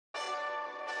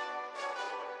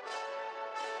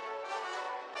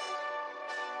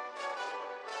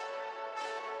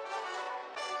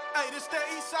Hey, this that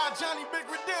Eastside Johnny Big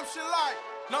Redemption like.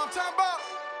 Know what I'm talking about?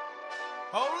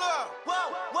 Hold up.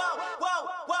 Whoa, whoa, whoa,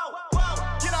 whoa,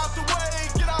 whoa. Get out the way,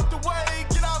 get out the way,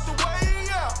 get out the way,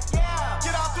 yeah. Yeah.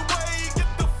 Get out the way, get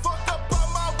the fuck up out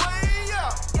my way, yeah.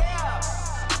 Yeah.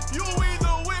 You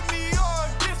either with me or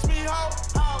against me, ho.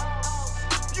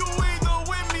 You either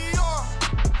with me or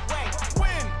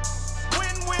win.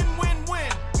 Win, win, win,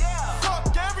 win. Yeah.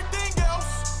 Fuck everything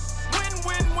else. Win,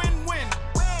 win, win, win.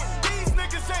 These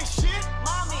niggas ain't shit.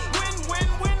 Mommy. Win, win,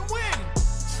 win, win.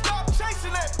 Stop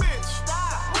chasing that bitch.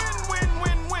 Stop. Win, win,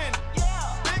 win, win.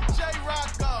 Yeah. Big J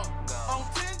Rocco on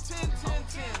 10, 10, 10,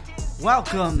 10.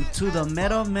 Welcome to the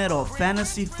Mero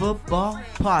Fantasy Football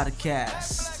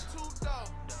Podcast.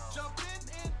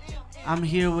 I'm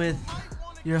here with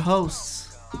your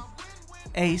hosts,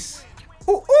 Ace,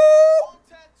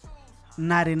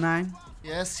 99,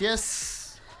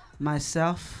 Yes.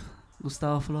 myself,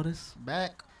 Gustavo Flores,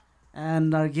 Back.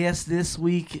 and our guest this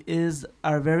week is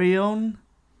our very own,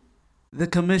 the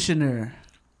Commissioner,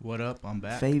 What up? I'm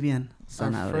back. Fabian.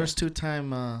 Our first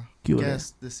two-time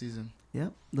guest this season.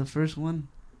 Yep, the first one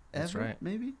That's ever, right.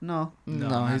 maybe? No. No,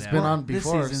 not he's ever. been on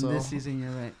before. This season,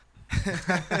 you're right.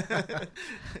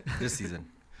 This season.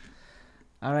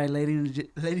 All right,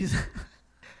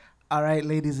 All right,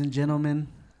 ladies and gentlemen.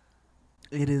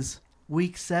 It is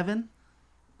week 7.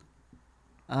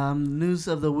 News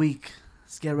of the week.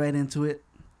 Let's get right into it.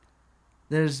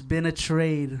 There's been a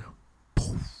trade.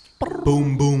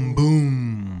 Boom, boom,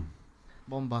 boom.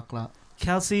 Bomba clap.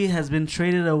 Kelsey has been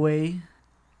traded away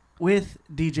with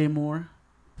DJ Moore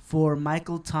for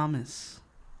Michael Thomas.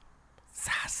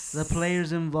 The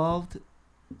players involved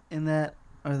in that,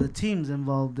 or the teams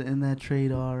involved in that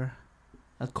trade are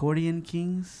Accordion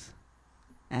Kings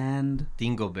and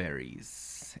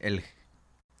Dingleberries, el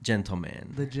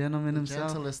gentleman. the gentleman The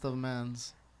himself. gentlest of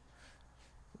mans.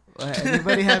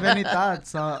 Anybody have any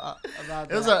thoughts about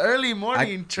It was that? an early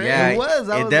morning trade. Yeah, It was.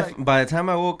 I was like- by the time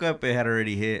I woke up, it had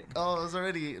already hit. Oh, it was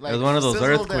already like It was one of those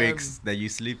sizzled earthquakes that you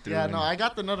sleep through. Yeah, no, I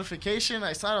got the notification.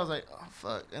 I saw it. I was like, oh,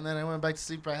 fuck. And then I went back to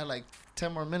sleep. I had like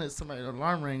 10 more minutes till my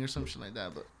alarm rang or some shit like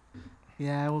that. But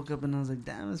Yeah, I woke up and I was like,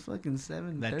 damn, it's fucking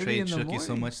 7:30 That in trade the shook morning. you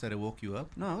so much that it woke you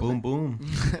up. No, I was boom,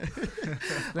 like,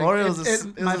 boom. Or it was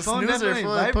a my a phone snoozer definitely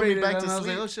fool that put me vibrated, back and to I was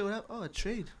sleep. like, oh shit, what happened? Oh, a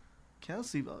trade.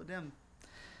 Kelsey, oh damn.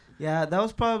 Yeah, that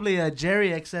was probably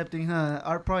Jerry accepting, huh?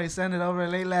 Art probably sent it over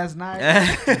late last night.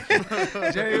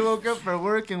 Jerry woke up for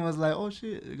work and was like, oh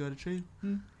shit, we got a trade.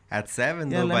 At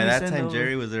 7, Yeah, though, let by me that send time, over.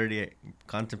 Jerry was already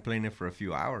contemplating it for a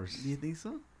few hours. Do you think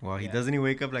so? Well, Yeah. doesn't he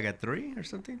wake up like at 3 or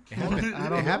something? It happened, I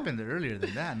don't know. happened earlier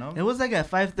than that, no? It was like at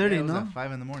 5:30, Yeah, it was no? at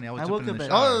 5 in the morning. I was I jumping woke in the up at-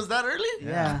 shower. Oh, it was that early?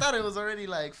 Yeah. I thought it was already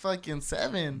like fucking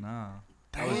 7. No.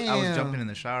 Damn. I was jumping in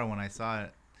the shower when I saw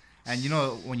it. And you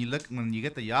know, when you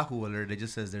get the Yahoo alert, it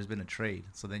just says there's been a trade.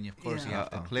 So then, of course, you Yeah. have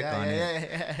to Uh-oh. click on it.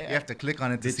 Yeah. You have to click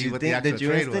on it to Did see you what the actual did you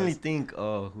trade instantly was. think,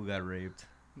 oh, who got raped?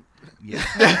 Yeah.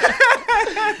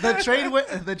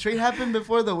 The trade happened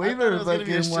before the I thought waiver it was gonna be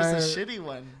fucking just wire a shitty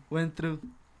one. went through.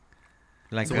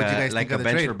 Like So what'd you guys like think a of the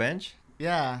bench trade? for bench?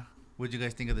 Yeah. What'd you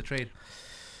guys think of the trade?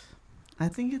 I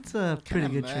think it's a pretty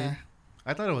Kinda good meh. trade.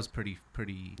 I thought it was pretty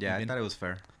Yeah, I even. thought it was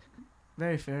fair.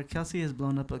 Very fair. Kelsey has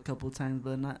blown up a couple times,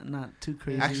 but not too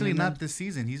crazy. Actually, And not then- this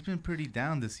season. He's been pretty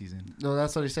down this season. No,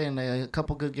 that's what he's saying. Like, a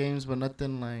couple good games, but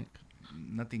nothing like.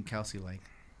 Nothing Kelsey like.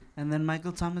 And then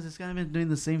Michael Thomas has kind of been doing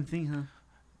the same thing, huh?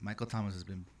 Michael Thomas has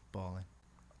been balling.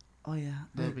 Oh yeah.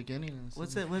 The beginning. Of the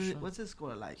What's season it? for sure. What's his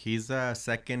score like? He's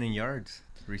second in yards,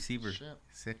 receiver. Shit.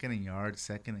 Second in yards,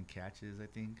 second in catches, I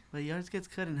think. But yards gets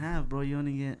cut in half, bro. You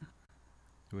only get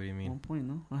What do you 1 mean? point,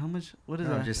 no? Or how much? What is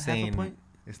No, I'm that? just half saying- a point?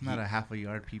 It's not a half a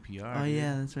yard PPR. Oh dude.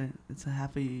 yeah, that's right. It's a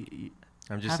half a.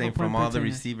 I'm just half a saying, point from per all the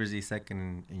tenure. receivers, he's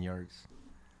second in yards.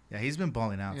 Yeah, he's been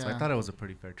balling out. So I Yeah. thought it was a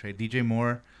pretty fair trade. DJ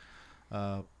Moore,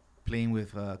 playing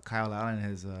with Kyle Allen,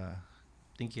 has I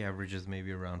think he averages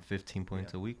maybe around 15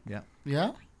 points a week. Yeah?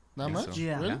 Think That much? so.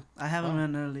 Yeah, Really? I have him Wow.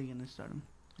 in early and I start him.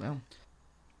 Damn.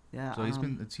 Yeah. so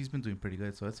he's been doing pretty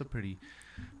good. So it's a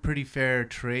pretty fair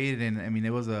trade. And I mean,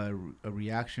 it was a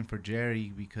reaction for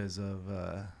Jerry because of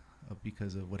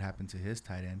what happened to his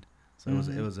tight end. So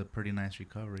Mhm. it was a pretty nice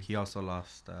recovery. He also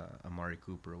lost Amari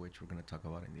Cooper, which we're going to talk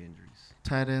about in the injuries.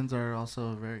 Tight ends are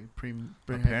also very premium.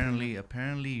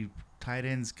 Apparently, tight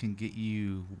ends can get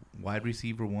you wide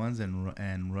receiver ones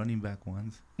and running back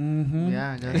ones. Mm-hmm.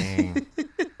 Yeah, I guess. Dang.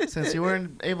 Since you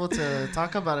weren't able to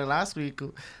talk about it last week,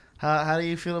 how do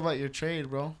you feel about your trade,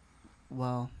 bro?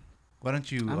 Well, Why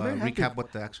don't you I'm very happy. recap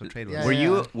what the actual trade was?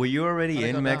 Yeah, Were you already How'd it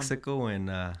in go down? Mexico when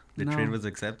the No. trade was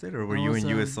accepted, or were I you was, in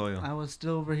U.S. soil? I was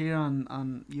still over here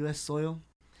on U.S. soil,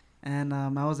 and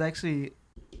I was actually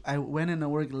I went into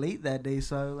work late that day,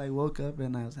 so I like woke up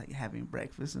and I was like having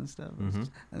breakfast and stuff. Mhm.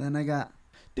 And then I got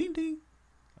ding ding.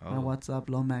 My Oh. WhatsApp,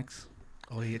 Lomax.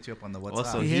 Oh, he hit you up on the WhatsApp.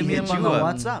 Also, he he hit me hit up on you the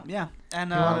up. WhatsApp, yeah.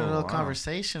 And He wanted a little wow.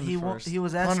 conversation he first. he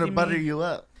was Wanted to asking butter me. you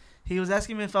up. He was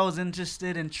asking me if I was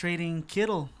interested in trading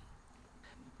Kittle,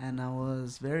 and I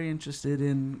was very interested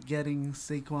in getting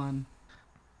Saquon,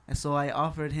 and so I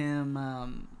offered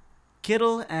him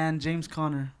Kittle and James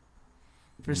Conner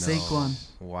for No. Saquon,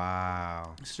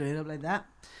 Wow. straight up like that.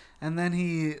 And then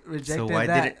he rejected So why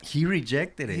that. did it? He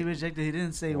rejected it. He rejected. He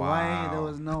didn't say why. There Wow.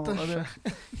 was no other.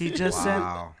 He just sent.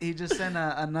 Wow. He just sent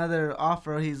another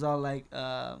offer. He's all like,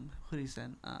 who did he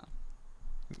send?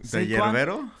 The Saquon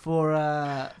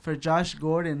Yerbero? For Josh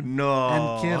Gordon No.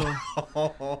 and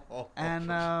Kittle.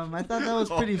 And I thought that was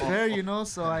pretty fair, you know.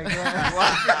 So I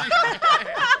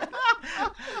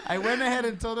I went ahead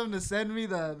and told him to send me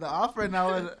the offer, and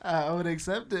I would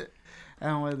accept it.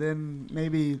 And within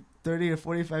maybe 30 or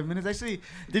 45 minutes, actually,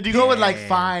 Did you go with like Dang.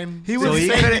 fine? He So was he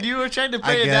saying- couldn't- you were trying to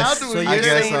play it guess. down. So to you're him.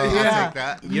 saying,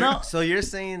 yeah. You're, No. so you're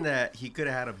saying that he could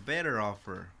have had a better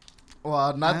offer.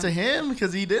 Well, not to him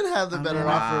because he did have the I better mean,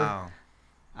 offer.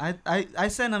 Wow. I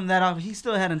sent him that offer. He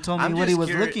still hadn't told me I'm what he just was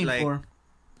curious, looking like, for.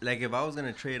 Like if I was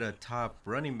gonna trade a top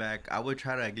running back, I would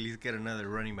try to at least get another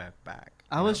running back back.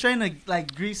 I was trying to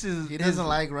like grease his. He his- doesn't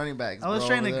like running backs. I was bro,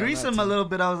 trying over to there on grease that him a team. little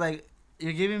bit. I was like,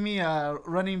 "You're giving me a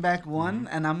running back one,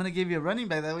 and I'm gonna give you a running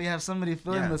back. That way, you have somebody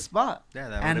filling Yeah. the spot, Yeah,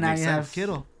 that and would now make you sense. have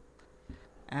Kittle."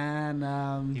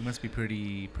 And He must be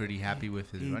pretty happy with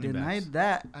his he running denied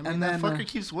backs. that. I mean, and that then fucker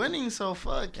keeps winning, so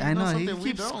fuck. I know he something we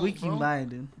keeps don't, squeaking bro. by,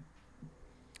 dude.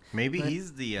 Maybe But-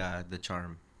 he's the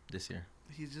charm this year.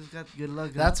 He's just got good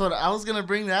luck. That's what I was gonna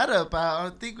bring that up. I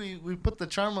think we put the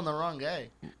charm on the wrong guy.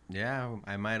 Yeah,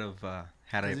 I might have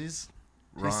had 'Cause it he's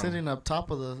wrong. sitting up top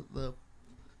of the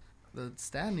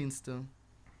standings still.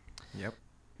 Yep.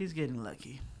 He's getting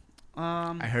lucky.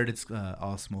 I heard it's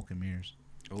all smoke and mirrors.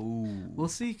 Oh. We'll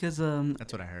see, cause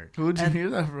That's what I heard. Who'd you And- hear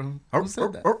that from? Who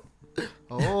said that?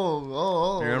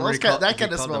 Remember Those he called, that he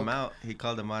kind of called smoke. him out. He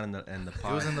called him out in the It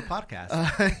pod. was in the podcast.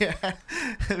 Yeah.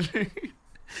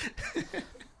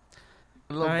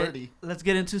 A little All right, birdie. let's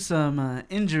get into some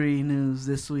injury news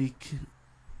this week.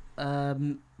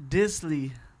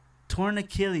 Disley, torn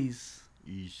Achilles,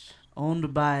 Yeesh.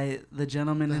 owned by the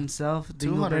gentleman The himself,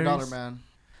 $200 Dingleberries, man.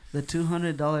 the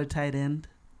 $200 tight end,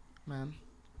 Man.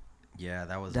 Yeah,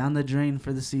 that was down the drain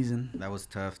for the season. that was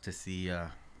tough to see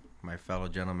my fellow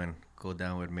gentleman go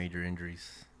down with major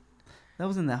injuries. That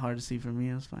wasn't that hard to see for me.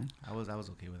 It was fine. I was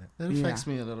okay with it. It affects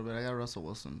Yeah. me a little bit. I got Russell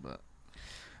Wilson, but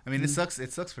I mean, it sucks.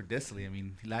 It sucks for Disley. I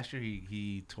mean, last year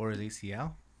he tore his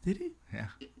ACL. Did he? Yeah.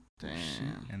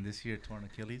 damn. And this year torn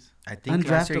Achilles. I think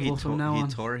last year Undraftable from now he on.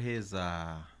 tore his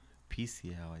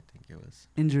PCL. I think it was.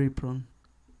 Injury prone.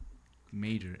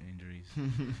 Major injuries.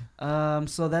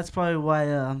 So that's probably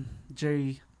why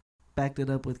Jerry backed it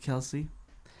up with Kelsey.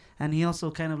 And he also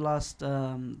kind of lost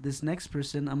this next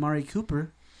person, Amari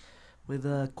Cooper, with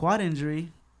a quad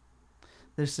injury.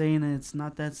 They're saying it's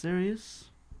not that serious.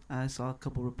 I saw a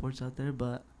couple reports out there,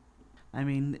 but I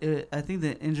mean, I think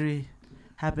the injury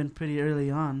happened pretty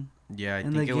early on Yeah, I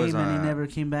in think the it game, was. and he never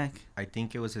came back. I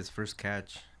think it was his first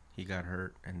catch. He got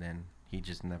hurt, and then he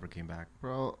just never came back.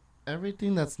 Bro,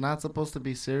 everything that's not supposed to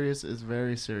be serious is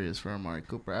very serious for Amari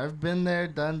Cooper. I've been there,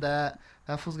 done that.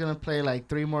 That fool's going to play like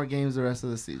 3 more games the rest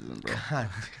of the season, bro. God.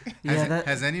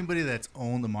 Has anybody that's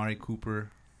owned Amari Cooper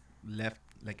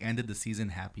ended the season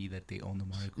happy that they owned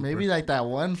Amari Cooper? Maybe like that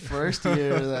one first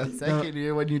year or that second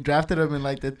year when you drafted him in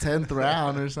like the 10th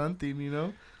round or something, you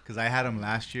know? Because I had him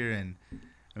last year, and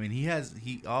I mean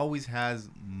he always has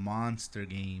monster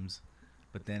games,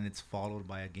 but then it's followed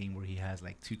by a game where he has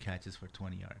like 2 catches for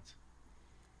 20 yards.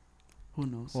 Who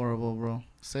knows? Horrible, bro.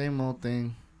 Same old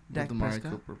thing Dak with Amari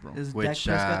Prescott? Cooper, bro. Is Dak Which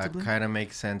Prescott to blame? kind of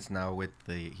makes sense now with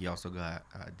he also got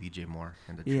DJ Moore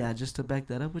in the Yeah, trade. just to back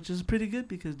that up, which is pretty good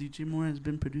because DJ Moore has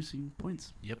been producing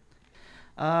points. Yep.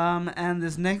 And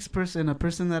this next person, a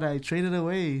person that I traded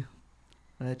away,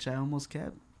 which I almost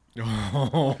kept,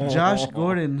 Josh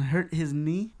Gordon hurt his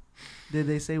knee. Did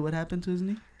they say what happened to his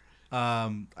knee?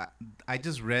 I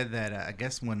just read that I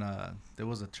guess when there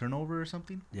was a turnover or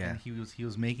something. Yeah. And he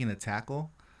was making a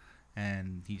tackle,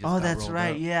 and he just. Oh, got that's rolled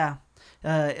right. up. Yeah.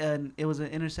 And it was an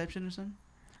interception or something,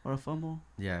 or a fumble.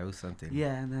 Yeah, it was something.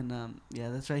 Yeah, and then yeah,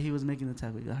 that's right. He was making the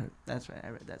tackle. He got hurt. That's right. I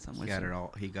read that somewhere.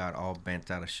 He got all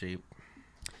bent out of shape.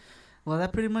 Well,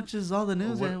 that pretty much is all the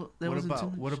news.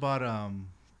 What about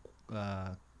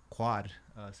Quad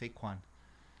Saquon?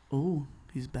 Oh,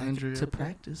 he's back Injury to update.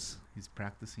 practice, He's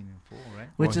practicing in full, right?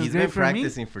 which is he's great been for me.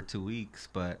 practicing for 2 weeks,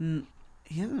 but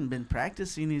He hasn't been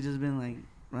practicing. He's just been like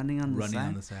running on the running side.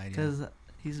 on the side. Yeah. Because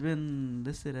he's been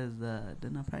listed as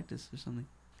did not practice or something.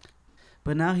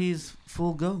 But now he's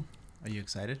full go. Are you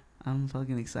excited? I'm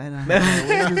fucking excited.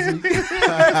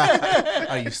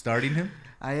 Are you starting him?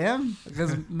 I am,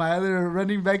 because my other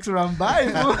running backs are on bye.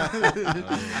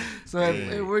 So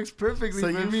it works perfectly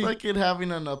So for you me. fucking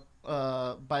having an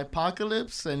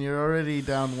bipocalypse and you're already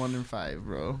down 1-5,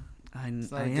 bro.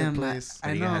 It's not I a good am. place.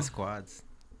 I You know. got squads.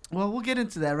 Well, we'll get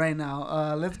into that right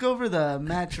now. Let's go over the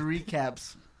match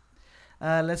recaps.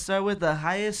 Let's start with the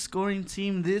highest scoring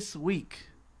team this week,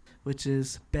 which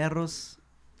is Perros,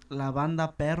 La Banda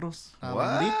Perros. La What?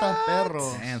 bandita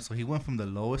perro. Damn, so he went from the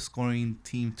lowest scoring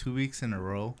team 2 weeks in a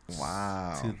row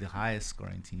Wow. to the highest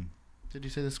scoring team. Did you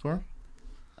say the score?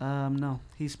 No,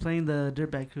 he's playing the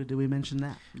Dirtbag Crew. Did we mention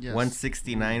that? Yes.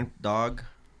 169 dog,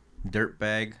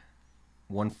 dirtbag,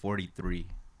 143.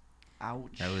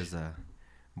 Ouch. That was a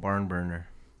barn burner.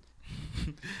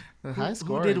 The high Who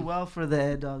score. did well for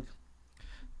the dog?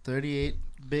 38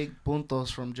 big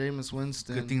puntos from Jameis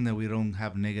Winston. Good thing that we don't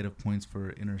have negative points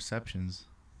for interceptions.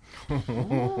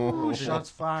 Ooh, shots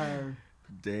fired.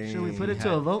 Dang. Should we put it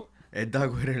to a vote? That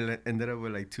dog would have ended up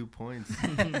with like 2 points.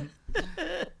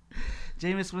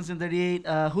 Jameis Winston, 38.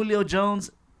 Julio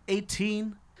Jones,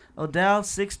 18. Odell,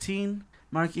 16.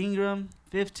 Mark Ingram,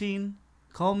 15.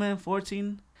 Coleman,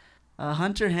 14.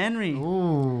 Hunter Henry,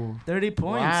 Ooh. 30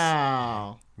 points.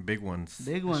 Wow. Big ones.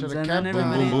 Big I ones. should've And kept then him.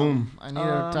 everybody. Boom, boom. I need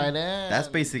a tight end. That's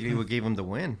basically what gave him the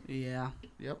win. Yeah.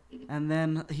 Yep. And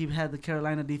then he had the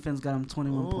Carolina defense got him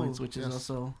 21 Ooh, points, which is yes.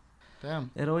 also.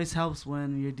 Damn. It always helps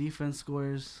when your defense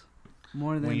scores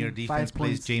more than When your 5 defense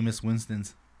plays points. Jameis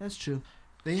Winston's. That's true.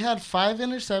 They had 5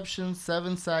 interceptions,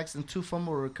 7 sacks, and 2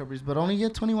 fumble recoveries, but only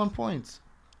get 21 points.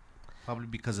 Probably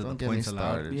because of Don't the get me points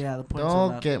allowed. started. Yeah, the points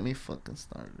Don't allowed. get me fucking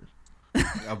started.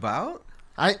 About?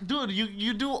 Dude,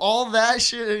 you do all that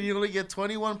shit and you only get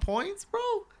 21 points, bro?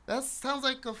 That sounds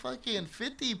like a fucking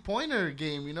 50-pointer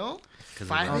game, you know? 'Cause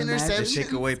 5 of the- They interceptions,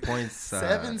 take away points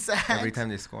 7 sacks. every time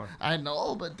they score. I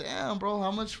know, but damn, bro,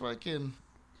 how much fucking...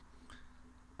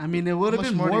 I mean, it would have much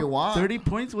been more do you more. want? 30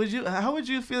 points. How would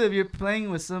you feel if you're playing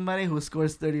with somebody who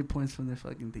scores 30 points from their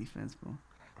fucking defense, bro?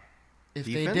 If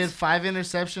Defense? they did 5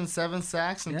 interceptions, 7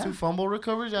 sacks, and Yeah. 2 fumble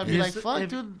recoveries, I'd be Yes, like, fuck, if-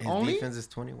 dude, His only? defense is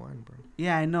 21, bro.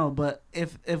 Yeah, I know, but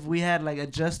if we had like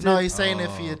adjusted No, he's saying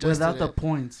if he Oh. adjusted without the it.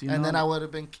 points, you know. And then I would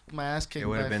have been my ass kicked It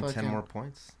would by have been fucking... 10 more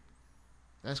points.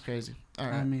 That's crazy. All I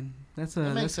right. mean, that's a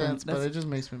That makes that's sense, but that's- it just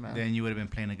makes me mad. Then you would have been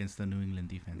playing against the New England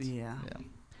defense. yeah.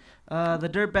 Yeah. The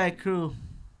Dirtbag Crew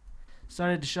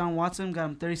started Deshaun Watson, got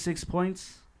him 36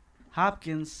 points.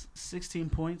 Hopkins 16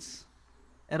 points.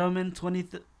 Edelman 20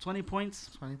 points.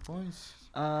 20 points.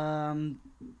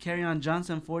 Kerryon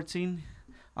Johnson 14.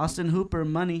 Austin Hooper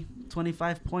Money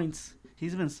 25 points.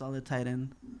 He's been solid tight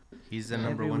end. He's the Every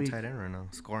number 1 week. tight end right now,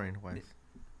 scoring wise.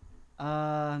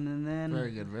 And then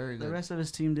Very good, very the good. rest of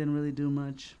his team didn't really do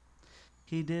much.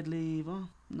 He did leave. Oh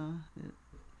no,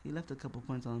 he left a couple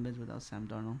points on the bench without Sam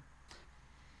Darnold.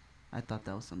 I thought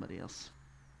that was somebody else.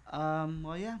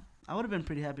 Well, yeah, I would have been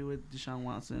pretty happy with Deshaun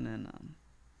Watson and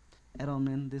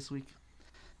Edelman this week.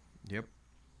 Yep.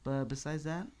 But besides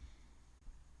that,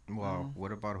 Wow. Oh.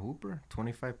 What about Hooper?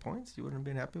 25 points? You wouldn't have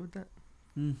been happy with that?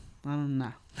 I don't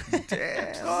know.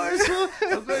 Damn.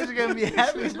 Of course you're gonna be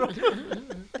happy, bro.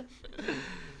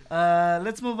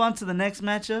 Let's move on to the next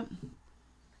matchup.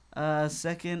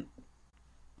 Second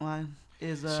one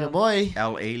is It's your boy.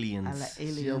 L Aliens.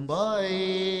 It's your Aliens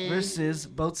boy. versus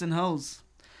Boats and Hoes.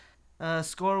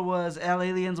 Score was L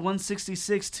Aliens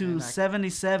 166 to And I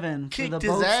 77 for kicked the his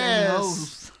Boats and ass.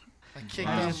 Hoes. I kicked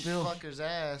How do you that feel? fucker's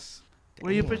ass.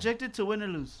 Were you Damn. projected to win or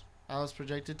lose? I was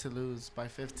projected to lose by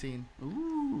 15,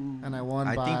 Ooh. and I won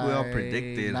I by think we all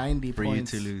predicted 90 for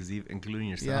points. you to lose, including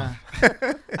yourself.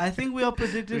 Yeah. I think we all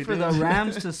predicted We for did. the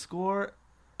Rams to score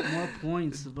more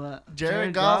points, but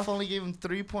Jared Goff only gave him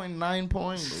 3.9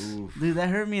 points. Oof. Dude, that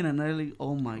hurt me in an early.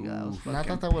 Oh my god, I was Oof. And I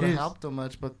fucking thought that would have pissed. helped him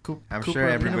much, but I'm Cooper, sure Peanut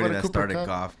everybody Butter that Cooper started Cup.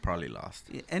 Goff probably lost.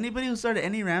 Yeah, anybody who started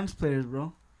any Rams players,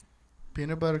 bro.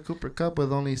 Peanut Butter Cooper Cup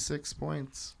with only 6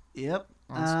 points. Yep.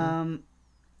 Honestly.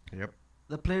 Yep.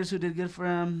 The players who did good for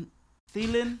him: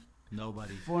 Thielen,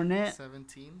 Nobody. Fournette,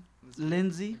 17.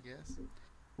 Lindsey. I guess.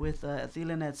 with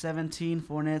Thielen at 17,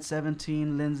 Fournette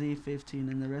 17, Lindsey 15,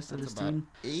 and the rest of That's his about team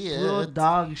Yeah. real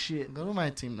dog shit. Go to my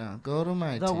team now. Go to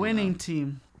my team. The winning now.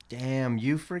 team: Damn,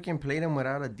 you freaking played him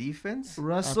without a defense? I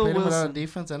Russell played him without a Wilson.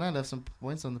 defense, and I left some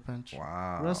points on the bench.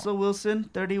 Wow. Russell Wilson,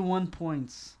 31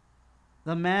 points.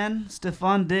 The man,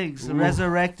 Stephon Diggs, Ooh,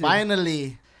 resurrected.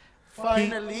 Finally.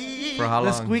 Finally. For how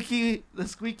the long?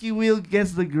 squeaky wheel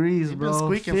gets the grease, He's been bro.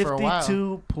 squeaking for a while.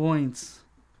 52 points.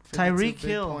 52 Tyreek big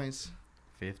Hill. Points.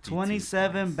 52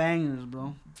 27 points. bangers,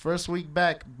 bro. First week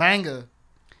back, banger.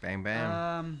 Bang,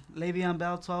 bang. Le'Veon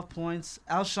Bell, 12 points.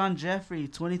 Alshon Jeffrey,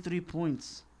 23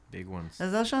 points. Big ones.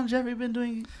 Has Alshon Jeffrey been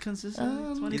doing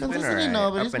consistently? 23? been Consistently, alright,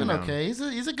 no, but up he's and been down. okay.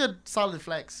 He's a good, solid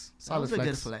flex. That Solid was a flex.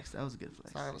 good flex. That was a good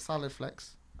flex. Solid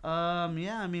flex.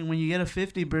 Yeah, I mean, when you get a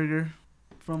 50 burger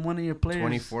from one of your players.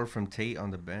 24 from Tate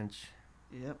on the bench.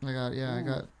 Yep. I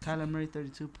got. Kyler Murray,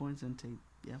 32 points, and Tate,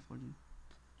 14.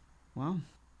 Wow.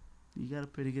 You got a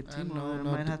pretty good team over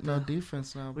there. No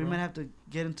defense now, bro. We might have to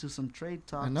get into some trade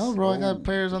talks. I know, bro. I got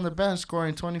players on the bench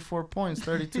scoring 24 points,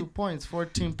 32 points,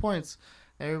 14 points.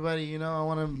 Everybody, you know, I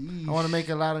want to make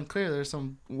it loud and clear. There's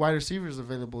some wide receivers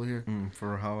available here.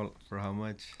 For how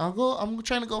much? I'm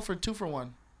trying to go for 2 for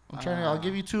 1. I'll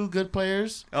give you 2 good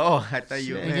players. Oh, I thought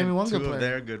you Shit. meant Give me one two good player. of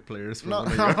their good players. For No,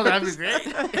 one of yours. that'd be great.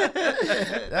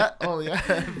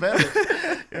 Yeah,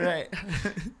 better. You're right.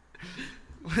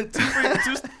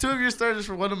 two of your starters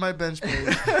for one of my bench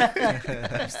players.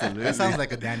 Absolutely. That sounds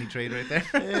like a Danny trade right there.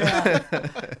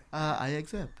 Yeah. I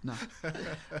accept. No.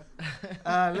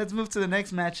 Let's move to the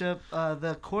next matchup.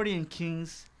 The Accordion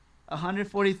Kings,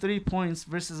 143 points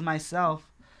versus myself,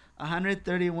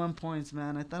 131 points,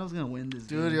 man. I thought I was going to win this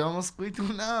Dude, game. you almost squeaked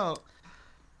one out.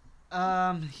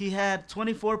 He had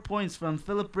 24 points from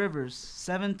Phillip Rivers,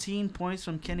 17 points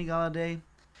from Kenny Galladay,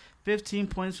 15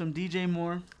 points from DJ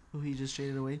Moore, who he just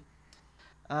traded away.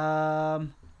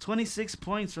 26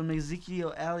 points from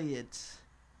Ezekiel Elliott.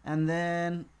 And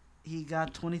then he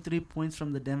got 23 points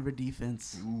from the Denver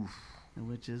defense. Oof.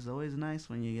 Which is always nice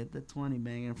when you get the 20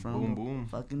 banger from Boom, boom.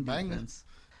 fucking Banger. defense.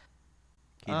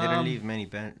 He didn't leave many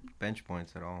bench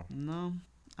points at all. No,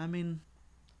 I mean,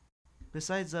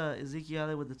 besides Ezekiel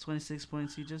Elliott with the 26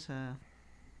 points, he just kind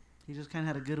of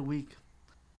had a good week.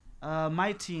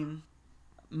 My team,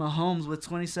 Mahomes with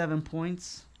 27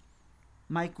 points,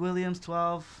 Mike Williams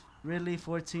 12, Ridley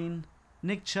 14,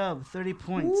 Nick Chubb 30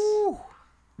 points,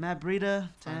 Matt Breida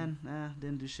 10.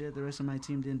 Didn't do shit. The rest of my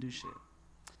team didn't do shit.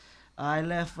 I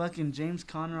left fucking James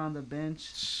Conner on the bench.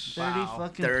 30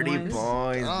 fucking 30 points.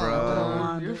 points,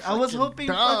 bro. Dude, you're I was fucking hoping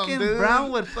dumb, fucking dude.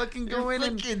 Brown would fucking go You're in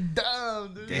and fucking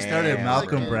dumb, dude. They started Damn,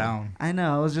 Malcolm bro. Brown. I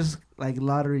know. It was just like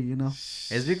lottery, you know.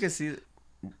 It's because he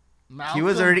Malcolm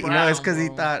was already, Brown, it's because he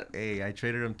bro. thought, hey, I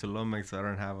traded him to Lomax, so I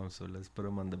don't have him, so let's put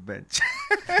him on the bench.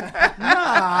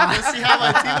 Nah. You see how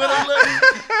my team would have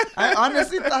looked? I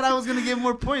honestly thought I was going to get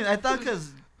more points. I thought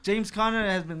because James Conner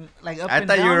has been like up I and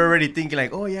thought down. you were already thinking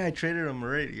like, oh yeah, I traded him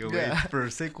already. Yo, Yeah. wait for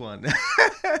a sick one.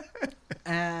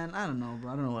 And I don't know,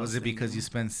 bro. I don't know what Was I it because you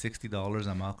thinking. spent $60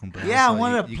 on Malcolm Brown? Yeah, I So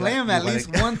wanted to you play got- him you at gotta-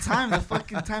 least one time, the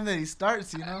fucking time that he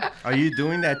starts, you know? Are you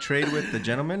doing that trade with the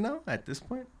gentleman now at this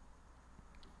point?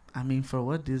 I mean, for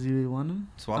what? Does he really want him?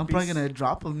 Swappies? I'm probably going to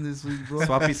drop him this week, bro.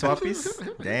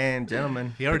 Swappies? Damn,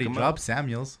 gentleman. He already Pick 'em dropped up.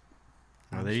 Samuels.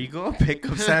 Oh, there you go. Pick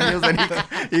up Samuels and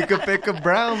he could pick up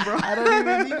Brown, bro. I don't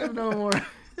even need him no more.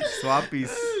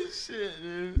 Swappies. Shit,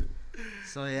 dude.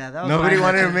 So, yeah, that was Nobody my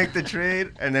wanted to matchup. make the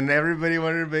trade, and then everybody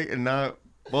wanted to make, and now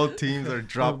both teams are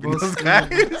dropping both those teams.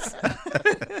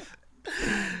 guys.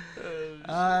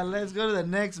 Let's go to the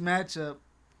next matchup.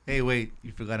 Hey, wait.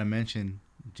 You forgot to mention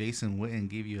Jason Witten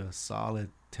gave you a solid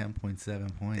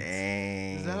 10.7 points.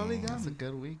 Dang. Is that all he got? That's a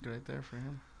good week right there for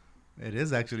him. It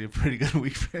is actually a pretty good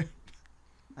week for him.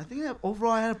 I think that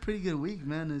overall I had a pretty good week,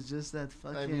 man. It's just that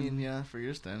fucking... I mean, yeah, for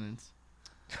your standards.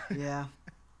 Yeah.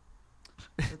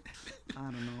 I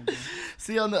don't know, bro.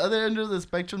 See, on the other end of the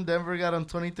spectrum, Denver got on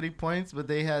 23 points, but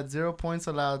they had 0 points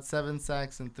allowed, 7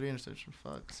 sacks, and 3 interceptions.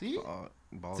 Fuck. See?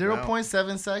 Balls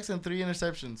 0.7 sacks and 3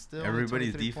 interceptions. Still out. only Everybody's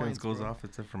 23 defense points, goes bro. off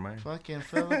except for mine. Fucking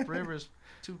Phillip Rivers,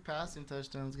 2 passing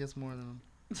touchdowns, gets more than him.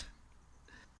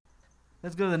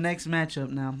 Let's go to the next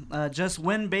matchup now. Just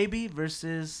Win Baby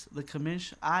versus the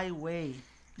Commish. I Weigh.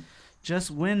 Just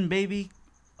Win Baby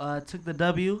took the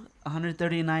W,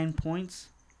 139 points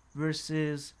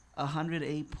versus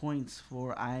 108 points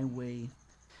for I Weigh.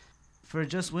 For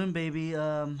Just Win Baby,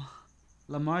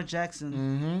 Lamar Jackson,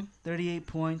 Mm-hmm. 38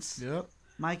 points. Yep.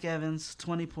 Mike Evans,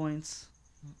 20 points.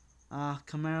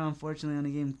 Camaro, unfortunately,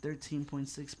 only gave him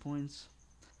 13.6 points.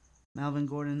 Melvin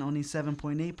Gordon, only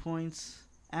 7.8 points.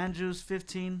 Andrews,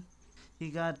 15. He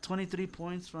got 23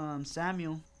 points from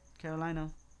Samuel, Carolina.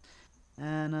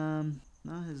 And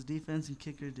no, his defense and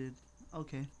kicker did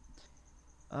okay.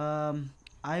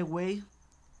 I Weigh,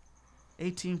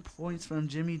 18 points from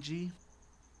Jimmy G.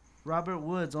 Robert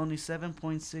Woods, only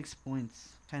 7.6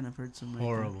 points. Kind of hurts him right there.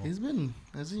 Horrible. He's been,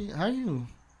 how you?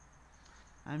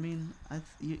 I mean,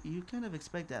 you kind of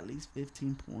expect at least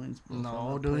 15 points. Bro, from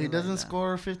No, a dude, player he doesn't like that.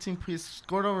 score 15. He's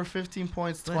scored over 15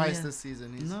 points But twice yeah. this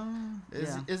season. He's, No,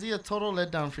 yeah. Is he a total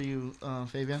letdown for you,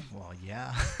 Fabian? Well,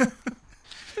 yeah.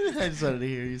 I just wanted to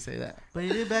hear you say that. But he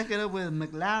did back it up with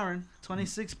McLaren,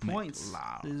 26 points.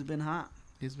 McLaren. He's been hot.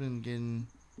 He's been getting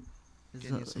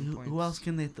you some Who points. else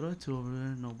can they throw it to over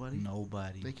there? Nobody.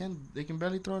 Nobody. They can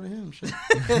barely throw to him. Shit.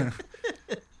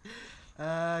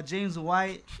 James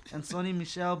White and Sonny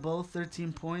Michel both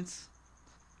 13 points.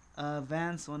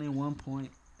 Vance only 1 point,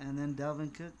 and then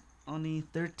Dalvin Cook only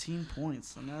 13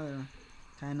 points. Another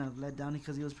kind of let down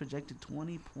because he was projected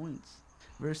 20 points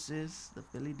versus the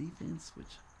Philly defense, which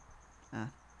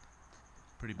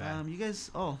Pretty bad. you guys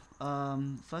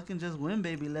fucking just win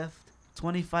baby left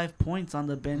 25 points on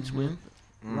the bench with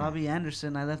Robbie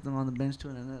Anderson. I left him on the bench too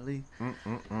in that league.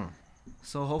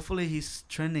 So hopefully he's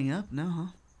trending up now,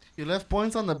 huh? You left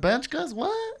points on the bench, cuz?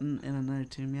 What? In another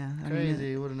team, yeah. Crazy.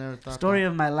 You would have never thought. Story that.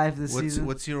 of my life this season.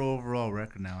 What's your overall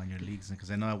record now in your leagues?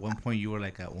 Because I know at one point you were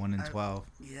like at 1-12.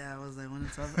 Yeah, I was like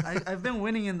 1-12. I've been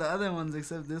winning in the other ones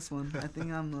except this one. I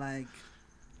think I'm like,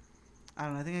 I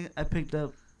don't know. I think I picked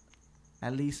up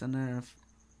at least another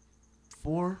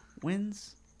 4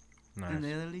 wins in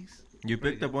the other leagues. You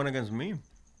picked up one against me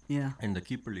Yeah. in the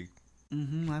keeper league.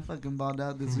 I fucking balled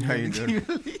out this week. How you doing?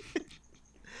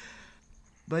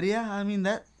 But yeah, I mean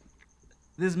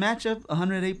this matchup,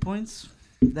 108 points.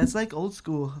 That's like old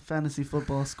school fantasy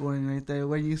football scoring right there.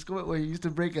 When you used to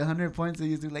break 100 points, and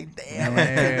you used to be like, damn,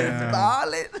 Yeah.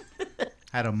 ball it.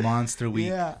 Had a monster week.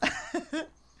 Yeah.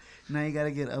 Now you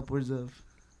gotta get upwards of.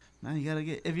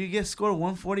 If you score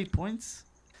 140 points,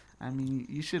 I mean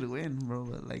you should win, bro.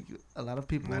 But like a lot of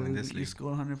people, Not in this you league. score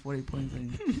 140 points.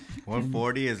 And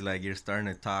 140 is like you're starting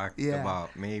to talk Yeah.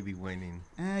 about maybe winning.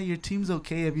 your team's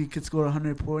okay if you could score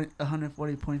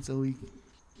 140 points a week.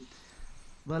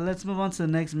 But let's move on to the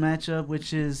next matchup,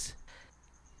 which is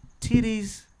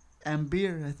titties and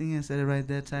beer. I think I said it right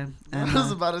that time. And, That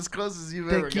was about as close as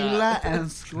you've ever tequila got.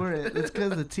 and squirt it. It's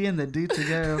because the T and the D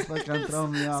together fucking throw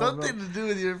me off, Something bro. to do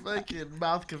with your fucking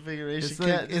mouth configuration.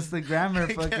 It's the grammar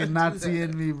can't fucking do Nazi that.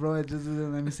 in me, bro. It just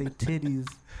doesn't let me say titties.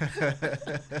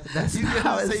 That's You not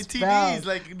how gotta say it's TDs spelled.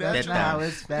 like That's natural. not how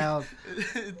it's spelled.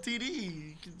 TD.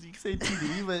 You can say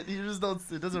TD, but you just don't.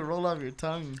 It doesn't roll off your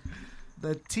tongue.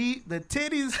 The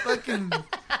titties fucking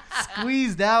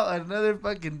squeezed out another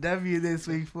fucking W this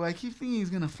week, fool. I keep thinking he's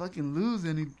gonna fucking lose,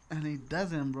 and he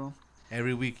doesn't, bro.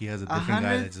 Every week he has a different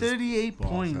guy that just 138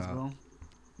 balls points, out. bro.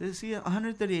 He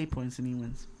 138 points and he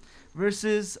wins,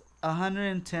 versus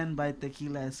 110 by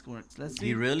Tequila Escorts. Let's see.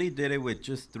 He really did it with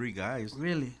just 3 guys.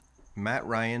 Really? Matt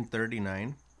Ryan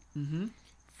 39,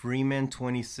 Freeman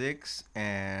 26,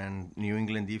 and New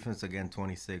England defense again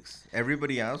 26.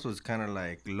 Everybody else was kind of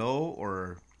like low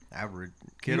or average.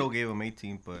 Kittle gave him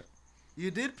 18, but You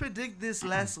did predict this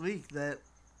last week that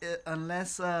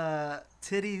unless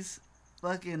titties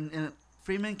fucking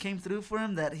Freeman came through for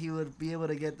him, that he would be able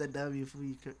to get the W.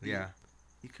 yeah.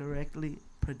 You correctly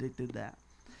predicted that.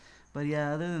 But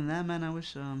yeah, other than that, man, I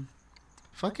wish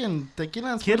Fucking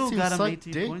Tequila and Kittle Sports got team him suck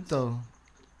 18 dick, points. though.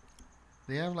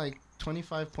 They have like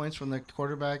 25 points from their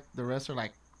quarterback. The rest are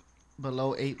like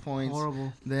below 8 points.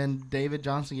 horrible. Then David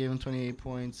Johnson gave him 28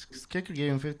 points. Kicker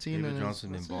gave him 15. David and Johnson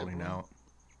been that's it, balling bro. out.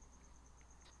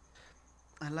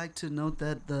 I like to note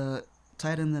that the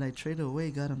tight end that I traded away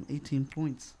got him 18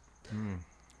 points.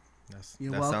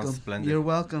 You're That welcome. sounds splendid. You're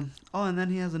welcome. Oh, and then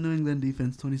he has a New England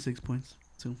defense, 26 points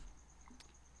too.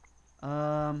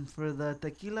 For the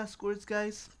tequila squirts,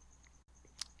 guys,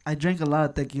 I drank a lot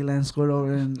of tequila and squirt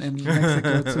over in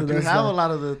Mexico too. You That's have a the,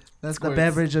 lot of the. that's the squirts.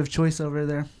 beverage of choice over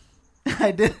there.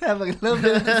 I did have a little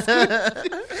bit of the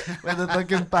squirt with the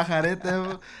fucking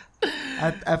pajarete.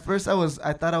 At first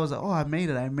I thought I was like, oh, I made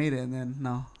it, and then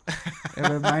no, it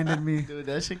reminded me. Dude,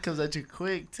 that shit comes at you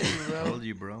quick too, bro. Told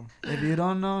you, bro. If you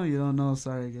don't know, you don't know.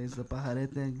 Sorry, guys. The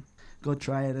pajarete. Go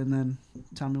try it and then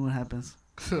tell me what happens.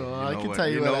 Oh, I know can what- tell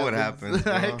you you know what what happens. happens,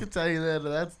 I bro. can tell you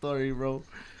that story, bro.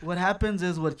 What happens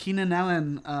is what Keenan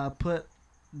Allen put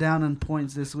down in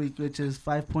points this week, which is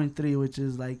 5.3, which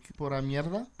is like Pura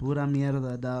mierda. pura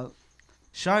mierda, dog.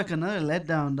 Shark, another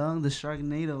letdown, dog. The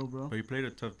Sharknado, bro. But he played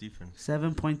a tough defense.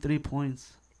 7.3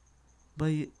 points.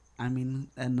 But, I mean,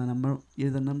 and you're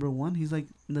the number 1. He's like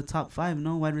in the top 5,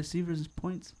 no? Wide receivers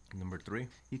points. Number 3.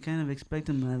 You kind of expect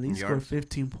him to at least score Yards.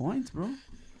 15 points, bro.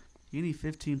 You need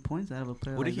 15 points out of a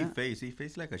player What like did he that. face? He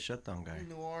faced like a shutdown guy.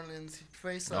 New Orleans. He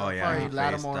faced Oh yeah, probably he faced,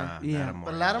 Lattimore. Yeah. Lattimore.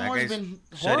 But That Lattimore's guy's been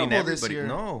shutting horrible this everybody. year.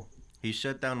 No, he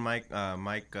shut down Mike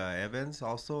Evans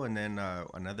also, and then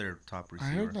another top I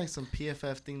receiver. heard like some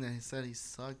PFF thing that he said he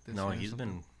sucked this no, year or he's something.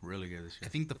 been really good this I year.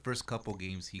 think the first couple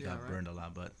games he Yeah, got right. burned a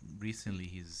lot, but recently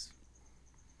he's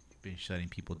been shutting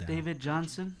people down. David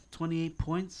Johnson, 28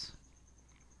 points.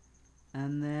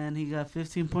 And then he got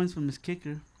 15 points from his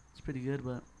kicker. It's pretty good,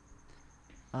 but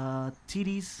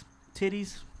Titties.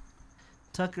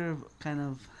 Tucker kind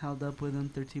of held up with him,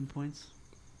 13 points.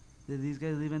 Did these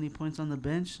guys leave any points on the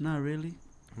bench? Not really.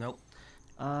 Nope.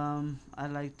 I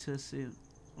like to see.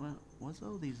 What's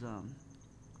all these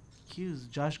cues?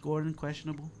 Josh Gordon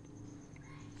questionable.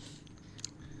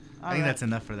 I think that's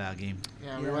enough for that game.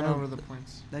 Yeah, we went over the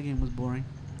points. That game was boring.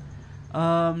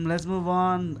 Let's move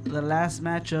on. The last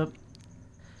matchup: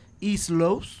 East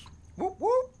Los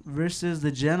versus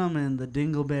the Gentlemen, the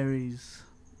Dingleberries.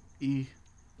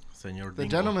 Senor The Dingo.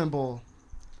 Gentleman Bowl.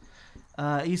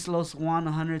 East Los won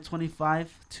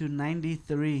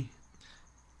 125-93.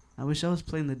 I wish I was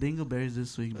playing the Dingleberries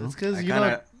this week, bro. It's because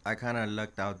I kind of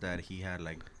lucked out that he had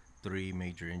like 3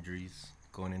 major injuries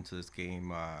going into this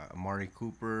game. Amari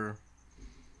Cooper,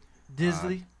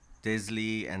 Disley,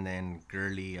 and then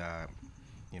Gurley.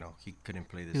 He couldn't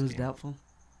play this game. He was doubtful.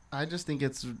 I just think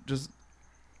it's just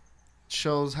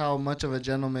shows how much of a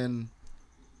gentleman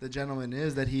the gentleman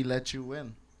is that he let you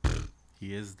win.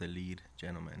 He is the lead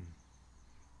gentleman.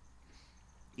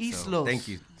 East So, Los. thank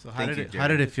you. So Thank you, how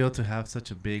Jerry. did it feel to have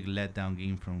such a big letdown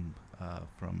game from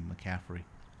McCaffrey?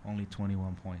 Only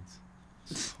 21 points.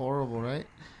 It's horrible, right?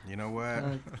 You know what?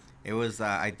 It was.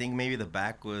 I think maybe the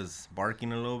back was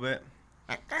barking a little bit,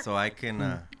 so I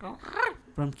can.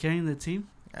 From carrying the team?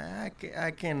 I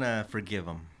can forgive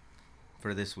him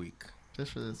for this week.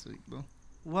 Just for this week, bro.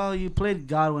 Well, you played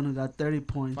Godwin, who got 30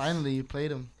 points. Finally, you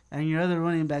played him. And your other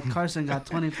running back, Carson, got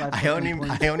 25 I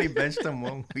only benched him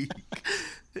 1 week.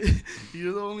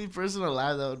 You're the only person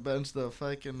alive that would bench the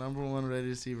fucking number 1 ready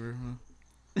receiver, huh?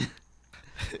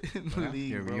 In the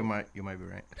league, bro. You might be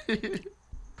right.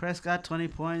 Prescott, 20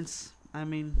 points. I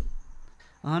mean,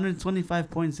 125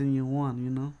 points and you won, you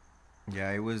know?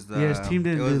 Yeah, it was Yeah, his team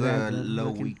didn't it was do that, a but low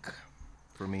looking- week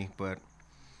for me, but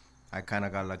I kind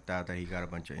of got lucked out that he got a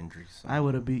bunch of injuries. So. I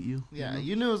would have beat you. Yeah, you know?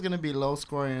 you knew it was going to be low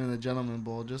scoring in the Gentleman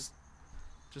Bowl just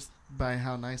by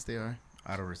how nice they are.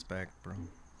 Out of respect, bro.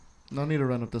 No need to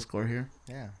run up the score here.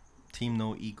 Yeah. Team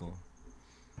No Ego.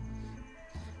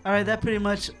 All right, that pretty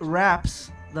much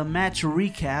wraps the match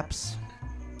recaps.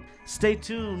 Stay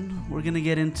tuned. We're going to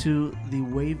get into the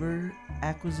waiver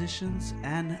acquisitions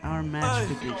and our match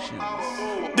predictions.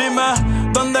 Dime,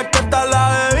 ¿dónde es que está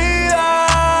la bebida?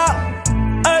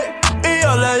 Ey, y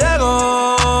yo le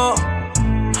llego.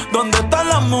 ¿Dónde están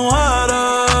las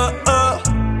mujeres?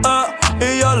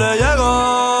 Y yo le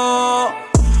llego.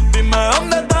 Dime,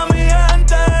 ¿dónde está mi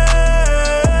gente?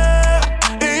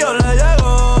 Y yo le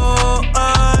llego.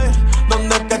 Ey,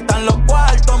 ¿dónde es que están los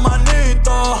cuartos,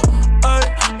 manito? Ey,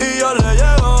 y yo le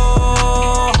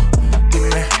llego.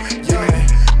 Dime.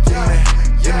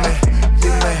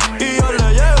 Y yo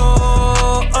le llego.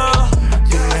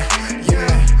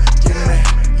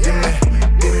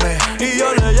 Y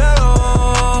yo le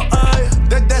llego.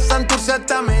 Desde Santurce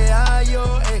hasta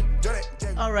Medallo.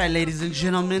 All right, ladies and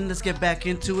gentlemen, let's get back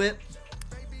into it.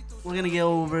 We're going to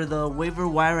go over the waiver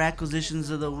wire acquisitions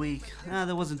of the week.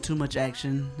 There wasn't too much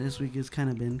action. This week has kind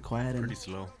of been quiet. Pretty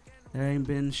slow. There ain't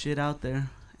been shit out there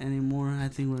anymore. I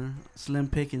think we're slim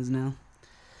pickings now.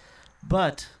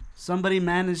 But somebody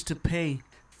managed to pay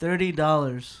 $30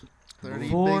 30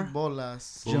 for big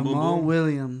bolas. Boom, boom, Jamal boom.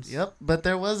 Williams. Yep, but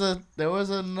there was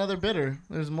another bidder.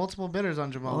 There's multiple bidders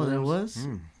on Jamal Oh, Williams. there was?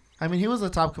 Mm. I mean, he was the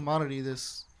top commodity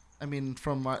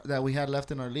from that we had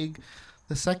left in our league.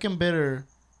 The second bidder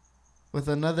with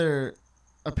another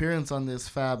appearance on this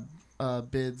Fab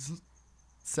bids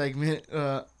segment,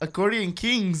 Accordion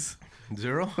Kings,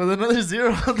 0? with another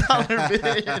 $0 bid.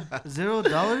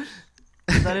 $0?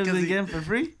 I thought he was going to get him for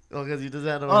free? Oh, because he does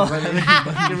that Oh.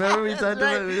 already. Remember we talked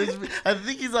about this? I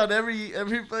think he's on every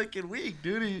fucking week,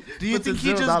 dude. Do you puts in think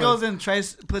he just $0. goes and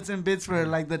puts in bids for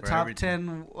like the For top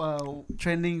everything. 10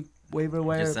 trending waiver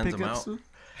wire Just sends them pickups? out.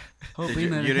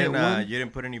 Hoping that You it hit didn't one. you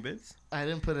didn't put any bids? I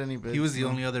didn't put any bids. He was the no.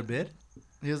 only other bid?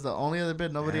 He was the only other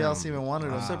bid. Nobody Damn. else even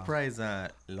wanted I'm him. surprised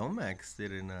Lomax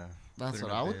didn't. That's put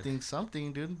what in a I would bid. think.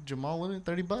 Something, dude. Jamal Williams,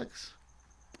 $30.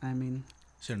 I mean,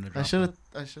 Shouldn't have I dropped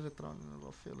should have thrown in a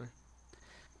little filler.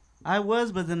 I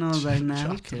was, but then I was like, nah, who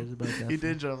Dropped cares him. about that? He fool?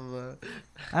 did drop him.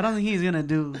 I don't think he's going to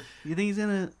do. You think he's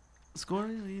going to score?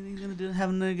 You think he's going to have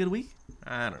another good week?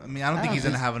 I don't I know. mean, I don't think he's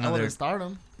going to have I another. wouldn't start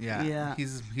him Yeah. Yeah.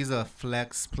 He's a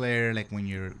flex player, like when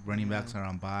your running backs are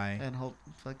on bye. and hope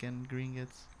fucking Green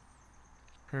gets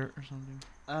hurt or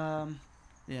something.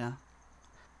 Yeah.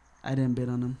 I didn't bid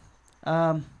on him.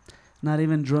 Not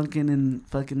even drunken in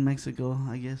fucking Mexico,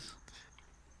 I guess.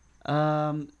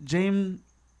 James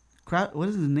Crowder. What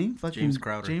is his name? Fucking James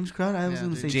Crowder. James Crowder. I was Yeah,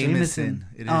 going to say Jameson. Jameson.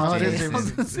 It is Oh, it is Jameson. Jameson. I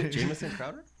was gonna say Jameson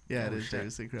Crowder? Yeah, it Oh, is shit.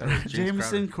 Jameson Crowder.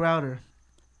 Jameson Crowder.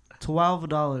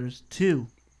 $12 to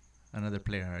Another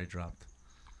player I dropped.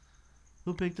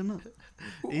 Who picked him up?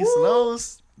 East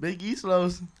Los. Big East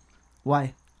Los.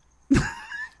 Why?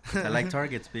 I like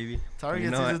targets, baby. Targets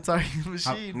You know is a what? target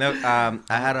machine. No, I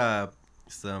had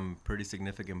some pretty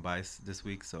significant buys this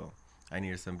week, so I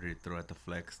needed somebody to throw at the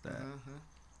flex that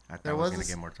I thought was going to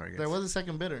get more targets. There was a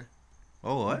second bidder.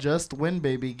 Oh, what? Just Win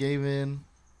Baby gave in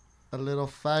a little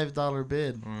 $5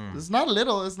 bid. Mm. It's not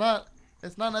little. It's not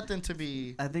nothing to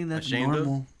be I think that's Ashamed of?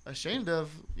 normal. ashamed of,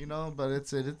 but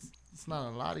it's not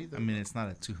a lot either. I mean, it's not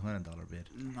a $200 bid.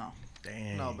 No.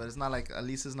 Dang. No, but it's not like, at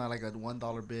least it's not like a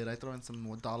 $1 bid. I throw in some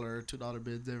 $1 or $2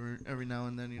 bids every now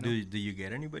and then. Do you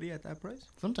get anybody at that price?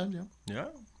 Sometimes, yeah. Yeah.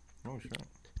 Oh, sure.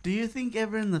 Do you think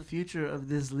ever in the future of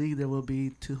this league there will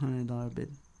be $200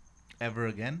 bid? Ever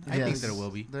again? I think Yes. there will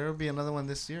be. There will be another one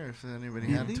this year if anybody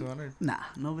You had think? 200. Nah,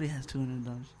 nobody has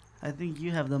 $200. I think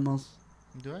you have the most.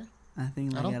 Do I? I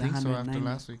think like I don't at think so. 190. After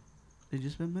last week, Did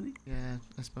you spend money? yeah,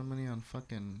 I spent money on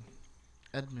fucking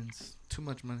Edmonds. Too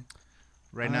much money.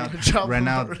 Right I now, had to drop right them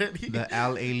now, already. the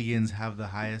Al Aliens have the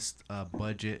highest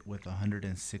budget with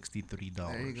 $163.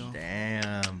 There you go.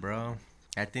 Damn, bro.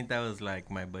 I think that was like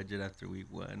my budget after week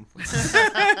 1.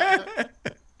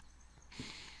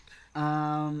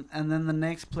 And then the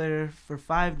next player for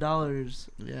 $5,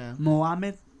 Yeah.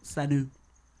 Mohamed Sanu.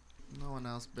 No one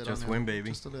else bid Just on Win him. Baby.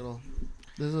 Just a little.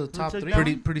 This is a top took three.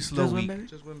 that Pretty slow Just one, week. baby?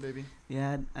 Just Win Baby.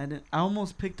 Yeah, I didn't. I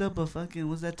almost picked up a fucking.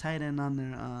 What's that tight end on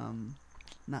there?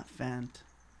 Not Fant.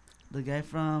 The guy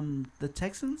from the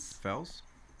Texans. Fells?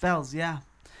 Fells, yeah.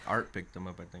 Art picked them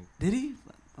up, I think. Did he?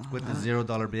 Oh, With the wow.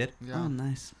 $0 bid. Yeah. Oh,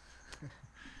 nice.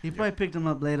 He probably picked him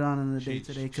up later on in the day Should-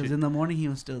 today because should- in the morning he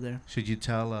was still there. Should you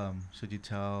tell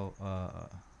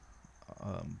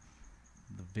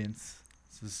the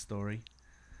Vince's story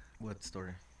What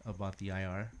story? about the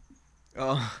IR?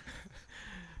 Oh.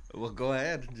 Well, go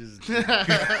ahead. Just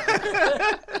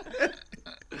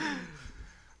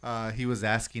He was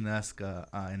asking us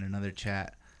in another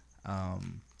chat how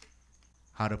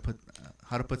to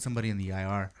put somebody in the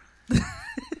IR.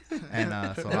 And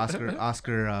so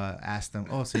Oscar asked him,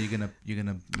 "Oh, so you're gonna bid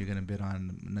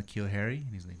on N'Keal Harry?"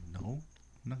 And he's like, "No,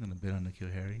 I'm not gonna bid on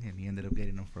N'Keal Harry." And he ended up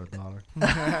getting him for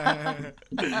 $1.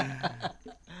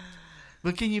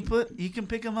 But you can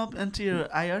pick him up into your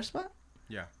IR spot?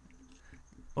 Yeah.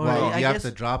 Or Well, I you have guess-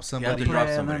 to drop somebody. to drop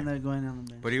Yeah, and somebody. then they're going on the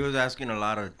bench. But he was asking a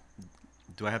lot of,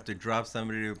 do I have to drop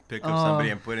somebody to pick up Oh. somebody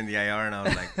and put in the IR? And I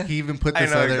was like, He even put I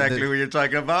this know other. exactly what you're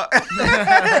talking about.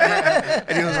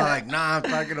 And he was all like, nah, I'm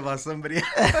talking about somebody.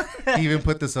 He even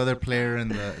put this other player in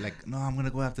the No, I'm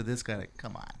gonna go after this guy. Like,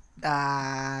 come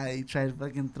on. He tried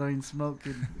fucking throwing smoke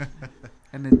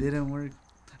and it didn't work.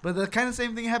 But the kind of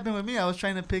same thing happened with me. I was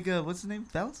trying to pick up, what's his name?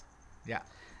 Fells? Yeah.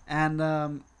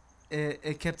 And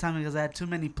it kept timing because I had too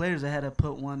many players. I had to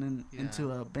put one Yeah.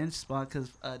 into a bench spot because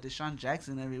Deshaun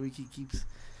Jackson, every week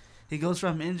he goes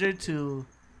from injured to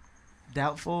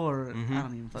doubtful or Mhm. I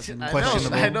don't even fucking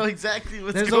Questionable. I know exactly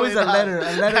what's There's going always a on.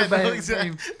 letter I by know his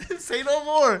exactly. Say no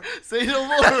more. Say no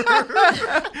more.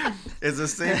 It's the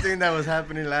same thing that was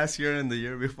happening last year and the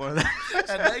year before that.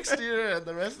 And next year and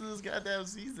the rest of this goddamn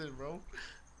season, bro.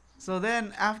 So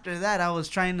then after that, I was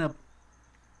trying to.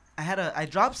 I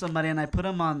dropped somebody and I put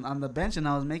him on the bench and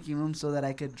I was making room so that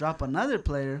I could drop another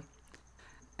player,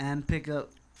 and pick up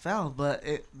Fell. But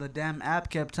the damn app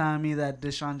kept telling me that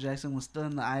Deshaun Jackson was still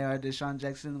in the IR. Deshaun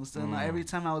Jackson was still in the. Every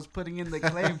time I was putting in the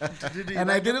claim,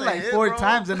 and I did it like 4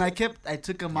 times, and I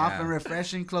took him off Yeah. and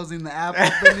refreshing, closing the app,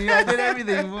 opening. I did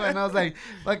everything, and I was like,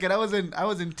 fuck it. I was in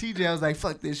TJ. I was like,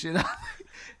 fuck this shit.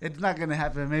 It's not gonna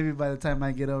happen. Maybe by the time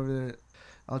I get over there,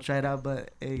 I'll try it out.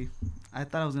 But hey, I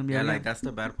thought I was gonna be. Yeah, alright. like that's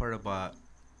the bad part about.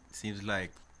 Seems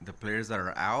like the players that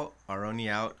are out are only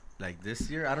out like this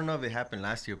year. I don't know if it happened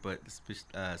last year, but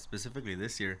specifically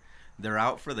this year, they're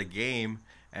out for the game,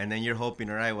 and then you're hoping,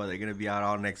 all right, well they're gonna be out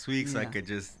all next week, so I Yeah. could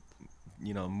just,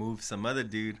 move some other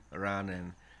dude around,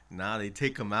 and now they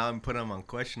take him out and put him on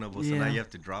questionable. So now Yeah. you have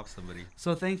to drop somebody.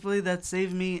 So thankfully that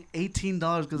saved me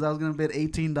 $18 because I was gonna bid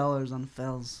 $18 on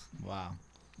Fells. Wow.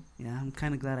 Yeah, I'm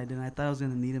kind of glad I didn't. I thought I was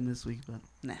gonna need him this week, but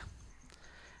nah.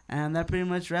 And that pretty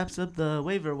much wraps up the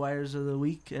waiver wires of the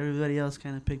week. Everybody else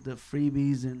kind of picked up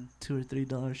freebies and $2 or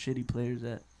 $3 shitty players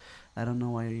that I don't know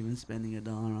why you're even spending $1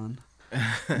 on.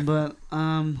 But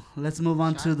let's move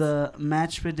on to the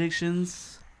match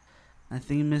predictions. I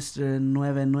think Mr.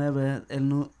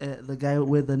 99, the guy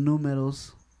with the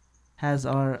numeros, has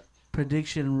our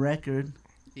prediction record.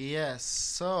 Yes.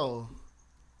 So,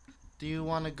 do you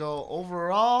want to go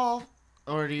overall,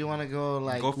 or do you want to go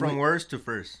like Go from worst to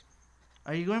first.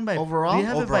 Are you going by Overall? Do you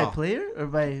have it Overall. by player or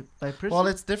by person? Well,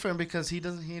 it's different because he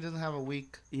doesn't have a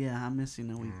week. yeah, I'm missing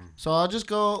a week. So I'll just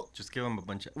go Just give him a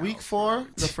bunch of week L's. 4.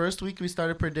 The first week we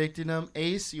started predicting them.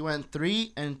 Ace, you went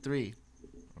 3-3.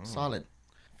 Solid.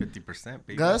 50%,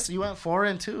 baby. Gus, you went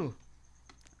 4-2.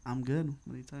 I'm good.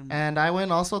 What are you talking about? And I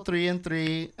went also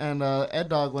 3-3, and Ed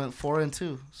Dog went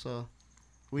 4-2. So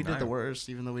we did the Nice. worst,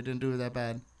 even though we didn't do it that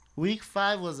bad. Week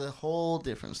 5 was a whole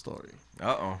different story.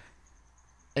 Uh-oh.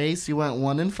 Ace, you went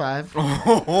 1-5.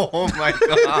 Oh, my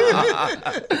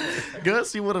God.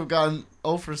 Gus, you would have gone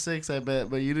 0-6, I bet,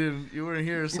 but you didn't. You weren't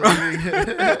here, so you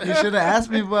should have asked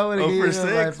me if I would have 0 given for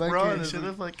you my 6, bro. fucking- You should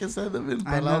have fucking said them in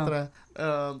I know.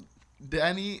 palabra.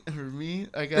 Danny or me,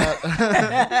 I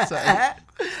got. Sorry.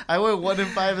 I went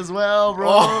 1-5 as well, bro.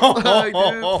 I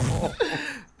did.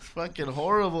 Fucking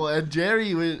horrible. And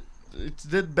Jerry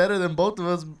did better than both of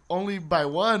us, only by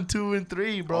 1, 2, and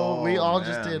 3, bro. We Oh, all man.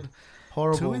 just did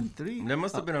horrible. 2 and 3. There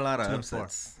must have been a lot of 2 and 4.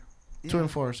 upsets. 2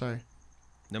 and 4. Sorry.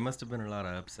 There must have been a lot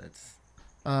of upsets.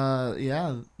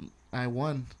 Yeah, I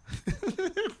won.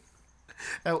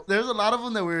 There's a lot of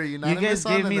them that we were You unanimous guys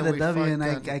on. gave me and the then we W and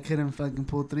fucked I couldn't fucking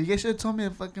pull through. You guys should have told me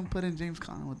to fucking put in James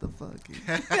Conner. What the fuck?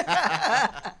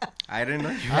 I didn't know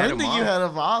you I had didn't him think you off. had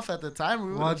him off at the time.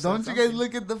 We Well, would've don't said you guys something.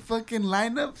 look at the fucking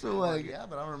lineups or Well, what? yeah,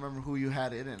 but I don't remember who you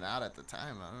had in and out at the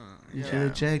time. I don't know. You Yeah. should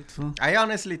have checked, fool. I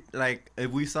honestly, like,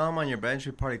 if we saw him on your bench,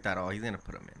 we probably thought, oh, he's going to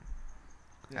put him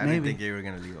in. I didn't Maybe. think you were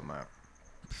going to leave him out.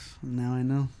 Now I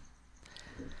know.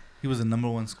 He was the number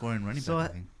 1 scoring running So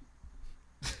back, I think.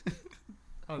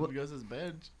 On What- Gus's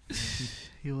bench.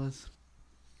 He was.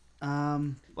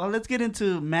 Well, let's get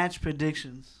into match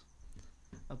predictions.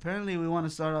 Apparently, we want to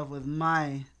start off with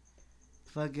my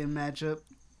fucking matchup,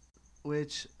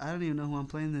 which I don't even know who I'm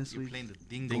playing this You're week. playing the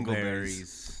Dingleberries.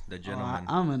 Dingleberries, the Oh, gentleman.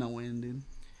 I'm gonna win, dude.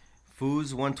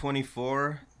 Foos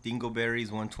 124, Dingleberries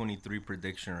 123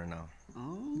 prediction right now.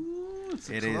 Oh, it's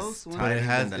a It is close one. tight. But Better it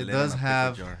has, than the it lid on does a pickle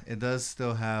have, jar. it does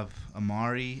still have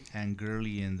Amari and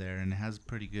Gurley in there, and it has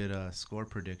pretty good score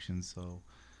predictions. So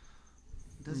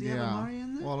Does he have Amari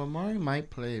in there? Well, Amari might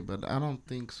play, but I don't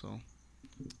think so.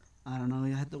 I don't know.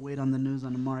 You have to wait on the news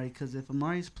on Amari, because if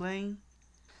Amari's playing,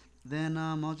 then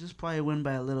I'll just probably win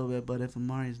by a little bit. But if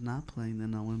Amari's not playing,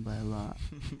 then I'll win by a lot.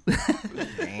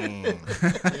 Dang.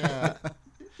 Yeah.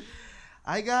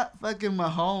 I got fucking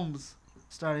Mahomes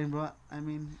starting, bro. I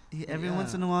mean, every Yeah.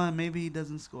 once in a while, maybe he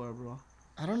doesn't score, bro.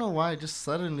 I don't know why. Just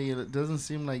suddenly, it doesn't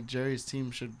seem like Jerry's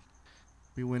team should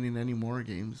be winning any more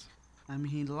games. I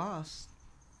mean, he lost.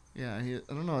 Yeah, I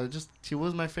don't know. It just he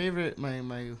was my favorite,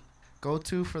 my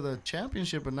go-to for the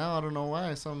championship, but now I don't know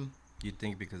why. You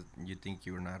think because you think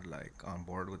you were not, like, on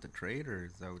board with the trade, or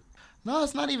is that what... No,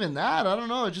 it's not even that. I don't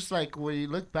know. It's just like when you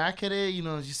look back at it, you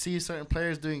know, you see certain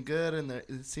players doing good, and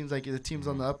it seems like the team's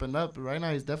on the up and up. But right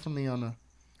now, he's definitely on a.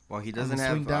 Well, he On the doesn't swing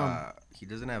have down. he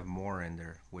doesn't have more in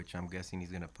there, which I'm guessing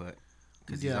he's gonna put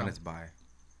because Yeah. he's on his bye.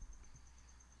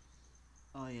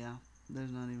 Oh yeah, there's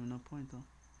not even no point though.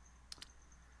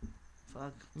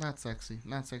 Fuck. Not sexy.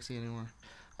 Not sexy anymore.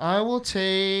 I will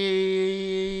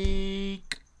take.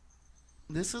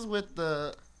 This is with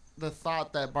the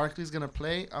thought that Barkley's gonna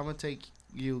play. I'm gonna take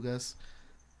you, Gus.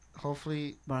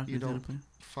 Hopefully Barkley's you gonna don't play.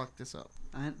 fuck this up.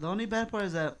 The only bad part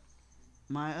is that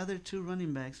my other two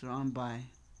running backs are on bye,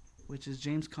 which is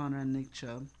James Conner and Nick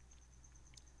Chubb.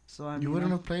 So I mean, You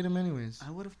wouldn't have played him anyways.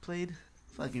 I would have played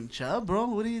fucking Chubb, bro.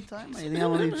 What are you talking about? You think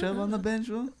I'm gonna leave Chubb on the bench,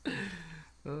 bro?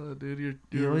 Oh, dude, you're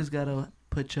You always gotta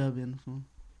put Chubb in, fool.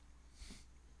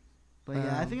 But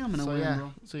yeah, I think I'm gonna win,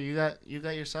 bro. So you got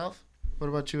yourself. What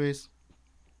about you, Ace?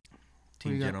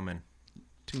 Team you got? gentleman.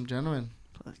 Team Gentleman.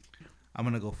 Fuck. I'm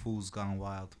gonna go Fools Gone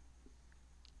Wild.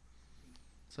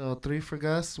 So 3 for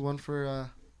Gus, 1 for.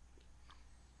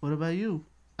 What about you?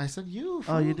 I said you.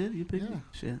 Oh, you fool. did? You picked Yeah. me?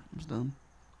 Shit, I'm dumb.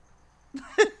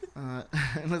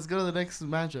 And let's go to the next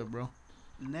matchup, bro.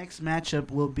 Next matchup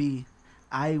will be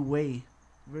I Weigh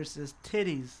versus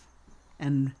Titties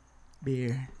and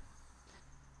Beer.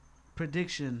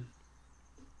 Prediction.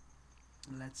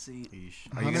 Let's see.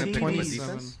 Are you gonna pick him with 127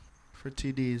 defense? for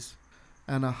TDs,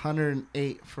 and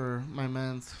 108 for my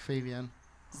man's Fabian.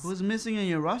 Who's missing in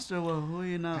your roster? Well, who are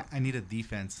you not? I need a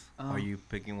defense. Are you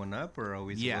picking one up, or are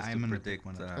we Yeah, supposed I'm to gonna predict?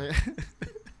 pick one up.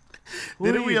 Who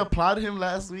Didn't are we you? applaud him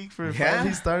last week for Yeah.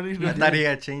 finally starting? I thought he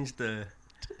had changed the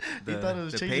thought it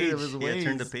was the changing page. of his He had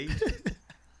turned the ways. page.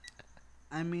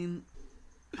 I mean,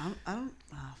 I don't.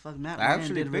 Fuck, Matt. I Ryan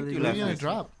actually did picked really you Who are good. you last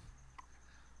gonna week. drop?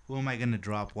 Who am I gonna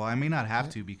drop? Well, I may not have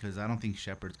to because I don't think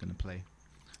Shepard's gonna play.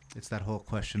 It's that whole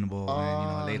questionable,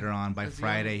 and later on by is he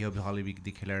Friday he'll probably be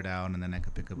declared out, and then I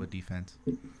could pick up a defense.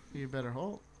 You better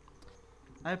hope.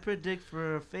 I predict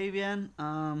for Fabian,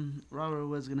 Robert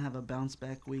Woods gonna have a bounce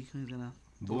back week. He's gonna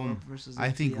Boom. versus. I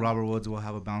think ATL. Robert Woods will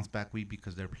have a bounce back week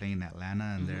because they're playing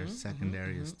Atlanta and their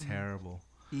secondary is terrible.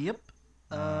 Yep.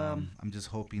 I'm just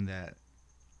hoping that.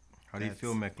 How do you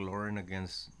feel McLaurin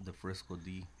against the Frisco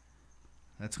D?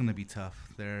 That's gonna be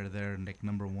tough. They're like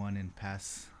number one in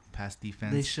pass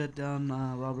defense. They shut down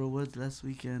Robert Woods last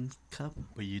weekend. Cup.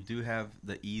 But you do have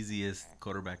the easiest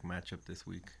quarterback matchup this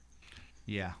week.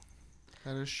 Yeah,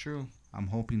 That is true. I'm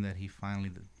hoping that he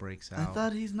finally breaks out. I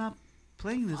thought he's not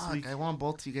playing this week. I want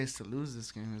both of you guys to lose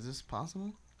this game. Is this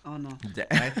possible? Oh no.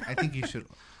 I think you should.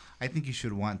 I think you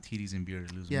should want TD's and Beer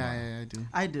to lose. Yeah, more. yeah, I do.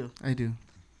 I do. I do.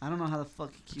 I don't know how the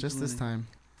fuck he keeps Just winning. this time.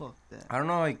 Fuck that. I don't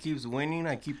know. He keeps winning.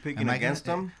 I keep picking against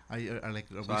him. Are we So I'm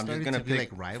just starting gonna to be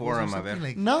pick like rivals for or him, I something? bet.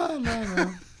 Like, No.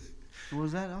 What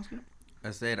was that, Oscar?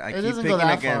 I said I It keep doesn't go picking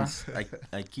that far. against.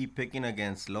 I keep picking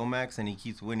against Lomax, and he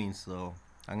keeps winning. So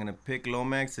I'm gonna pick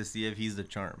Lomax to see if he's the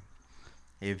charm.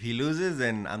 If he loses,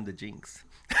 then I'm the jinx.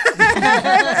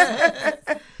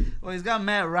 Well, he's got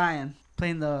Matt Ryan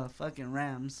playing the fucking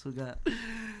Rams, who got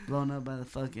blown up by the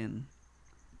fucking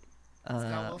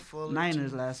got Will Fuller,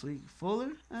 Niners too. last week. Fuller?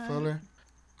 Fuller.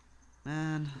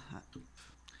 Man.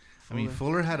 I mean,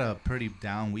 Fuller had a pretty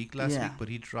down week last Yeah. week, but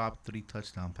he dropped 3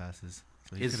 touchdown passes.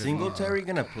 So he Is could've- Singletary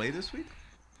gonna play this week?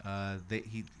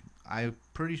 I'm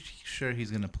pretty sure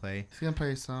he's gonna play. He's gonna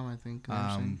play some, I think.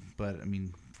 actually. But I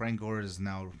mean, Frank Gore is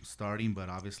now starting, but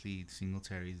obviously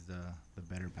Singletary's the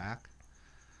better back.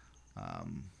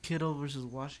 Kittle versus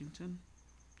Washington.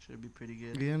 Should be pretty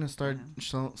good. You're gonna start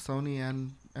Sony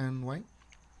and White.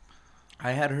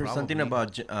 I had heard something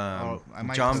Probably. about I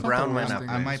might John put- Brown might Something not worse play.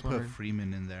 I thing. might That's put what I-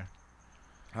 Freeman in there.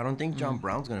 I don't think John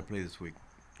Brown's gonna play this week.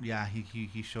 Yeah,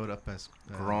 he showed up as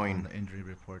Groin. on the injury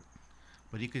report,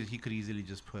 but he could easily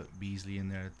just put Beasley in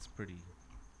there. It's pretty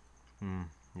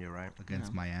You're right.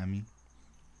 against Yeah. Miami.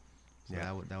 So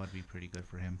Yeah. that would be pretty good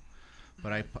for him.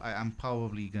 But I'm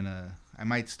probably I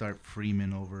might start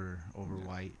Freeman over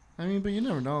White. I mean, but you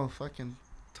never know. Fucking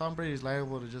Tom Brady's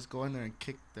liable to just go in there and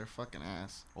kick their fucking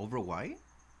ass. Over White?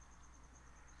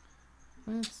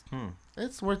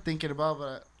 It's worth thinking about,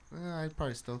 but I'd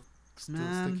probably still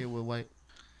Man. stick it with White.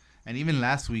 And even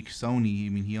last week, Sony. I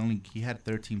mean, he had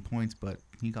 13 points, but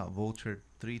he got vultured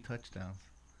 3 touchdowns.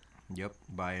 Yep.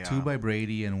 By 2 by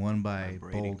Brady and 1 by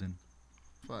Brady. Bolden.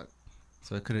 Fuck.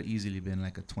 So it could have easily been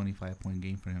like a 25-point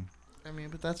game for him. I mean,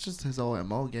 but that's just his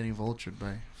OMO getting vultured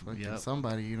by fucking Yep.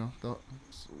 somebody, you know.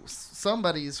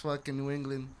 Somebody's fucking New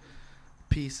England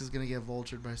piece is going to get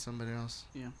vultured by somebody else.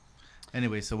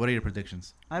 Anyway, so what are your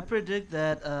predictions? I predict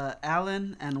that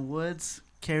Allen and Woods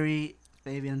carry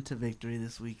Fabian to victory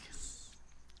this week.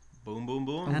 boom, boom,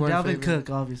 boom. I'm And going Dalvin Fabian. Cook,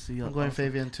 obviously. I'm going also.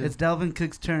 Fabian, too. It's Dalvin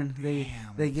Cook's turn. Damn, They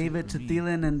that's gave it it to for me.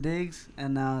 Thielen and Diggs,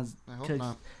 and now it's I hope Cook's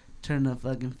not. turn to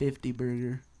fucking 50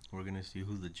 burger. We're gonna see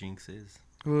who the jinx is.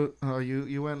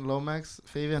 You went Lomax.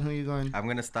 Fabian, who you going? I'm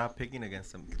gonna stop picking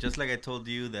against him. Just like I told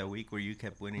you that week where you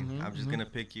kept winning. I'm just gonna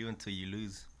pick you until you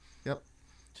lose. Yep.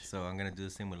 So I'm gonna do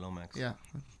the same with Lomax. Yeah.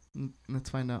 Let's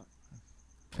find out.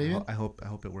 Fabian? I hope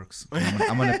it works.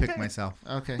 I'm gonna pick myself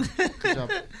Okay. Good job.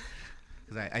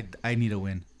 because I need a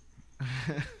win.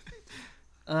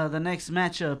 The next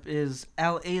matchup is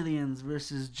Al Aliens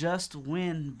versus Just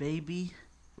Win Baby,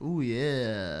 Ooh,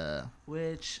 yeah.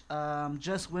 which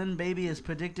Just Win Baby is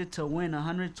predicted to win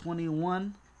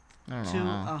 121 I don't to know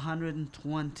how.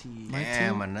 120. My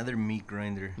Damn, team- another meat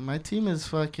grinder. My team is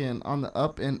fucking on the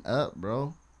up and up,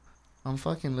 bro. I'm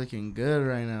fucking looking good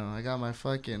right now. I got my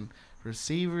fucking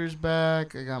receivers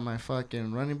back. I got my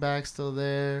fucking running back still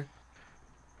there.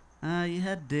 You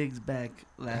had Diggs back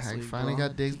last I week. finally bro.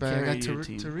 got Diggs He back. I got carried your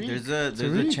team. Tariq. There's a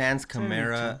Tariq. chance Tariq,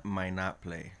 Kamara might not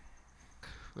play.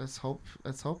 Let's hope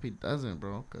he doesn't,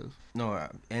 bro. Cause No,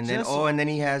 and Just then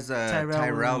he has Tyrell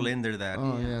Tyrell Linder. Linder that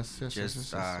oh Yeah. yes,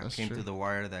 just that's came true. through the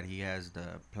wire that he has the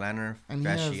plantar And he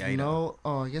has fasciitis. no.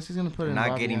 Oh, I guess he's gonna put in. Not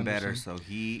Robbie getting Anderson. better, so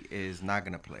he is not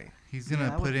gonna play. He's gonna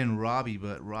Yeah, I put would- in Robbie,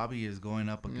 but Robbie is going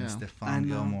up against Yeah. I Stephon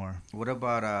know. Gilmore. What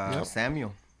about Yep.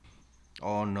 Samuel?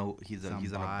 Oh no, he's on on a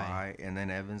bye. bye, and then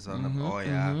Evans on Mhm, the. Oh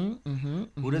yeah.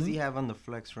 Who does mhm. he have on the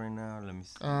flex right now? Let me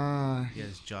see. He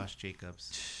has Josh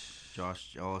Jacobs.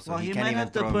 Josh. Oh, so Well, he he can't might even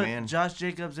have to throw him put in. Josh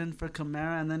Jacobs in for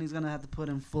Kamara, and then he's gonna have to put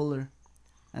in Fuller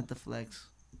at the flex,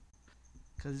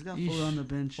 cause he's got Yeesh. Fuller on the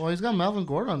bench. Well, he's got Melvin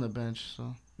Gordon on the bench,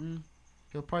 so Mm.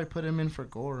 he'll probably put him in for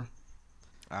Gore.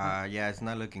 Yeah, it's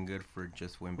not looking good for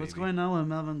just win, baby. What's going on with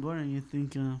Melvin Gordon? You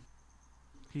think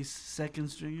he's second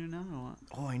stringer now or what?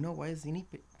 Oh, I know. Why is he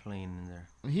playing in there?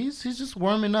 He's just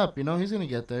warming up, you know. He's gonna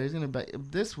get there. He's gonna be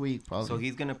this week probably. So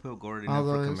he's gonna put Gordon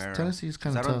Although in it's for Kamara. Tennessee's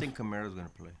 'Cause kind I of don't tough. think Kamara's gonna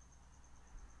play.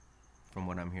 from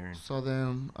what I'm hearing. So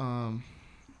then,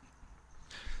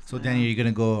 So Danny, are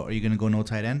you gonna go no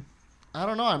tight end? I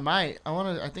don't know.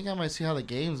 I think I might see how the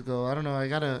games go. I don't know. I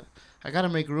gotta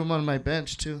make room on my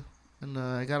bench too, and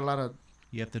I got a lot of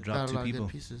You have to got drop a two lot of people.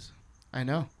 good pieces. I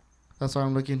know. That's why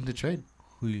I'm looking to trade.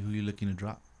 Who you looking to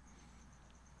drop?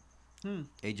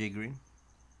 AJ Green,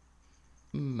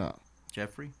 No,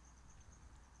 Jeffrey,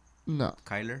 no,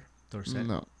 Kyler. Dorsett.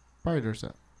 no. Probably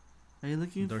Dorsett. Are you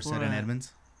looking Dorsett for and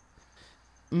Edmonds.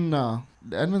 No,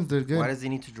 the Edmonds did good. Why does he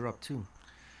need to drop 2?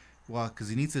 Well, because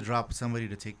he needs to drop somebody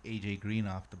to take AJ Green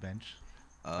off the bench,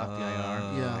 off the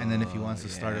IR. Yeah. And then if he wants to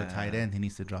start a yeah. tight end, he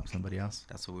needs to drop somebody else.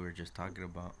 That's what we were just talking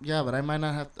about. Yeah, but I might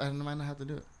not have to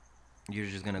do it. You're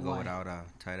just gonna go Why? without a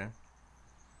tight end,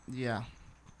 Yeah.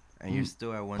 and you're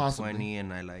still at 120, Possibly.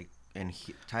 and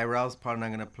Tyrell's probably not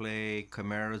gonna play.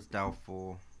 Camaro's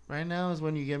doubtful. Right now is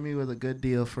when you get me with a good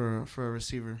deal for a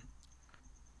receiver.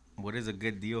 What is a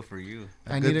good deal for you?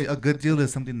 I need A good deal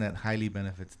is something that highly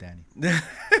benefits Danny.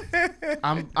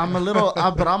 I'm a little,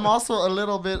 but I'm also a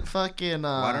little bit fucking.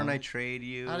 Why don't I trade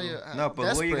you? how do you- No,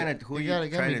 but who are you desperate. gonna You gotta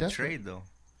get me trying to desperate. trade though?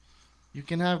 You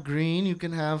can have Green. You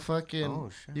can have fucking. Oh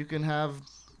shit. You can have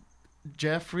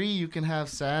Jeffrey. You can have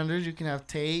Sanders. You can have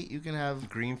Tate. You can have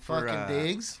Green for fucking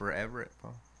Diggs. for Everett,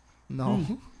 bro. No,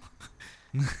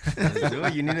 Let's do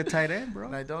it. You need a tight end,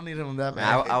 bro. I don't need him that I,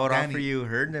 bad. I would Danny. offer you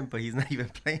Herndon, but he's not even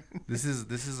playing. This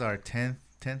is our 10th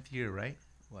year, right?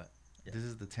 What? Yeah. This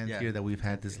is the 10th Yeah. year that we've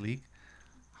had this league.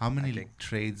 How many think.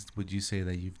 trades would you say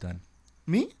that you've done?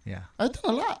 Me? Yeah. I've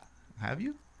done a lot. Have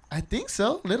you? I think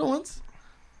so. Little ones.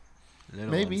 Little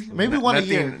Maybe. ones. Maybe one a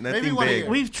Nothing- year. Nothing Maybe one a big. year.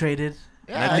 We've traded.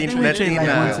 Yeah, Nothing- I think we nothing, trade like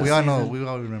uh, once a we all know. season. We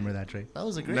all remember that trade. That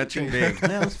was a great Nothing trade. big.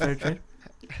 Yeah, it was fair trade.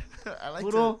 I like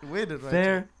Puro to win it right.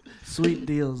 Fair, sweet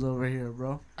deals over here,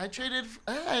 bro. I traded.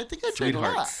 I think I traded a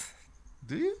lot. Sweethearts.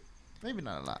 Do you? Maybe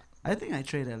not a lot. I think I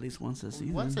trade at least once a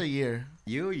season. Once a year.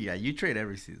 You trade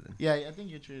every season. Yeah, I think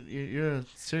you trade. You're a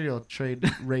serial trade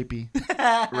rapey.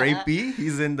 Rapey?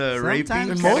 He's in the Sometimes.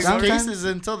 rapey In most Sometimes- cases,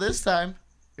 until this time,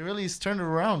 it really has turned it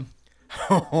around.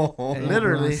 category. Hey,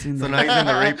 Literally. bro, I seen So that. now he's in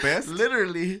the rapist?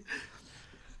 Literally.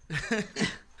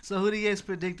 So who do you guys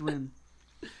predict win?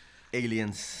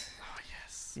 Aliens.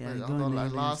 Yeah, But I'm although going I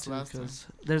aliens lost too, last time. 'cause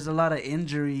there's a lot of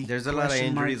injury. There's a lot of question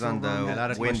injuries marks on over A lot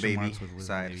the of win question baby marks with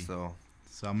side, baby. so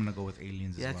So I'm gonna go with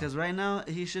aliens Yeah, as well. because right now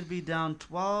he should be down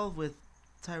 12 with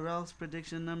Tyrell's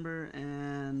prediction number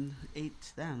and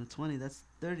 8. Damn, 20. That's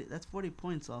 30. That's 40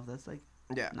 points off. That's like,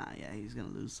 yeah. nah, yeah, he's gonna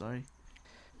lose. Sorry.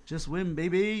 Just win,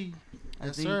 baby.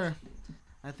 Yes, sir.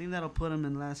 I think that'll put him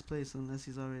in last place unless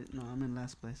he's already. No, I'm in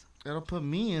last place. That'll put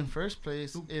me in first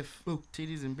place if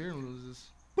TDs and Beer loses.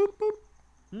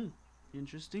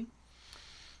 Interesting.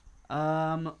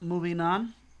 Moving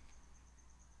on.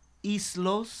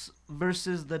 Islos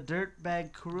versus the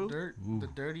Dirtbag Crew. The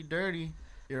dirty.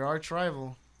 Your arch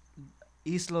rival.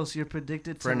 Islos, you're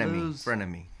predicted to Frenemy. lose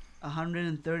Frenemy.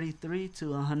 133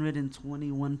 to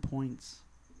 121 points.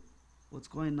 What's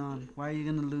going on? Why are you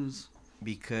gonna lose?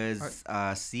 Because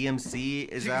CMC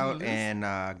is You're gonna out lose? and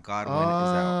Godwin is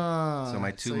out. Ah, So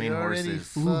my two main you're already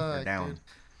horses are fucked, down. dude.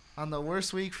 On the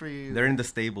worst week for you. They're in the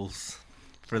stables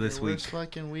for this Your week worst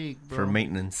fucking week, bro. for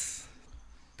maintenance.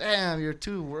 Damn, you're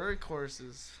two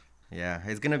workhorses. Yeah,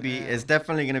 it's gonna be. Yeah. It's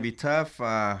definitely gonna be tough.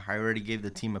 I already gave the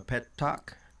team a pep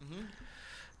talk. Mhm.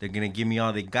 They're gonna give me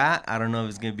all they got. I don't know if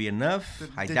it's gonna be enough.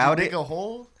 I Did doubt you it. dig a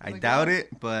hole? I in the doubt ground?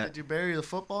 it, but Did you bury the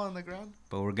football in the ground?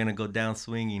 we're gonna go down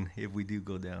swinging if we do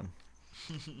go down.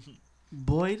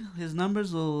 Boyd, his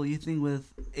numbers will you think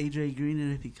with AJ Green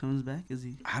and if he comes back, is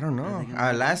he? I don't Are know. they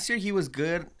gonna- Last year he was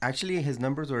good. Actually, his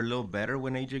numbers were a little better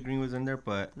when AJ Green was in there,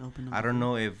 but Open up I don't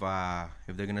know if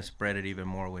they're gonna spread it even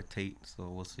more with Tate. So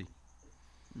we'll see.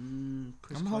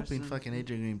 Chris I'm hoping Carson. fucking AJ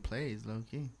Green plays, low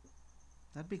key.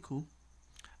 That'd be cool.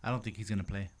 I don't think he's gonna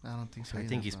play. I don't think so. I either,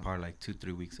 think he's bro. probably like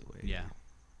 2-3 weeks away. Yeah.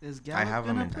 Is Gallup I have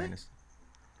him gonna in play? Dynasty.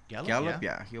 Gallup, Gallup,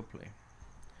 yeah, he'll play.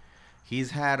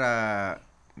 He's had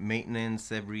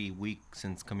maintenance every week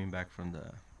since coming back from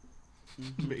the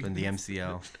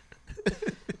MCL.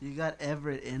 You got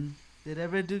Everett in. Did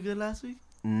Everett do good last week?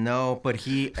 No, but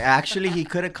he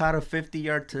could have caught a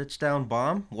 50-yard touchdown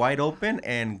bomb wide open,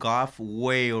 and Goff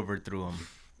way overthrew him.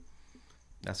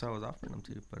 That's why I was offering him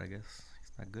to, but I guess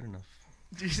he's not good enough.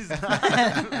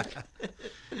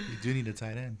 You do need a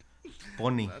tight end.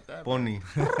 Pony. Not that Pony.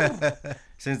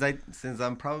 Since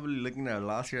I'm probably looking at a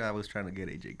loss here, I was trying to get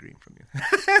AJ Green from you.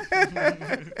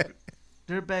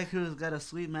 Dirtbag Crew's got a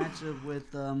sweet matchup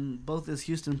with both his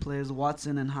Houston players,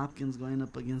 Watson and Hopkins, going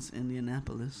up against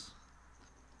Indianapolis.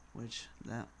 Which,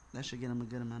 that should get him a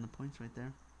good amount of points right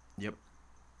there. Yep.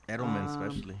 Edelman Um,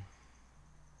 especially.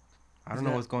 I don't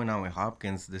know what's going on with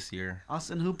Hopkins this year.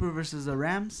 Austin Hooper versus the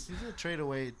Rams. He's a trade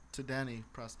away to Danny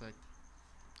prospect.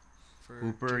 For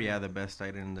Hooper, yeah, the best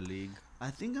tight end in the league. I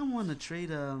think I want to trade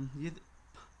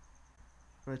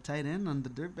for a tight end on the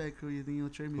dirtbag crew. You think you'll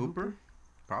trade me Hooper?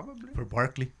 Probably. For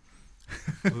Barkley.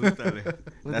 That's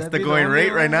that the be going the rate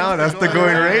only right one? now. That's the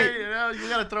going rate. You know, you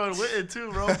gotta throw in Witten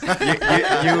too, bro.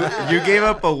 You gave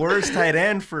up a worse tight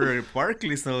end for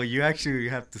Barkley, so you actually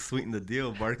have to sweeten the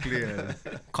deal. Barkley and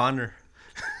Connor.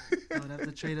 I would have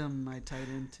to trade him my tight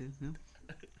end too. Yeah.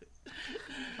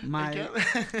 I My can't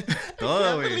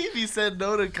believe he said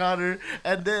no to Connor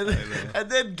and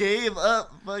then gave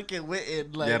up fucking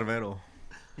Witten. Like, Guerrero.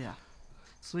 yeah,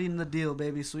 sweeten the deal,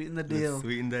 baby. Sweeten the deal.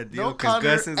 Sweeten that deal. no 'Cause Connor,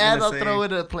 Gus is and gonna I'll say, throw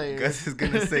in a player. Gus is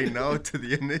gonna say no to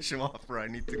the initial offer. I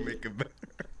need to make it better.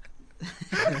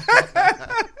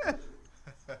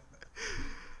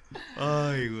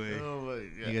 Ay, güey. Oh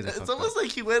my You guys god! are It's fucked almost like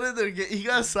he went in there. He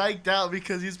got psyched out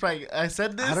because he's probably. I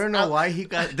said this. I don't know why he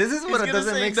got. This is He's what gonna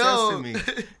doesn't say make no. sense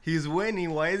to me. He's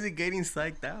winning. Why is he getting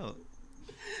psyched out?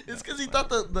 It's because he thought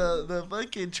the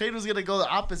fucking trade was gonna go the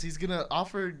opposite. He's gonna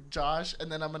offer Josh, and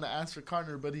then I'm gonna ask for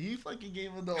Connor. But he fucking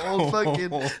gave him the old fucking.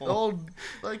 Oh,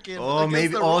 against maybe.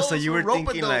 the Oh, so ropes, you were roping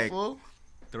thinking though, like fool.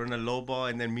 throwing a low ball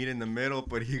and then meet in the middle,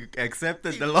 but he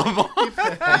accepted the low ball.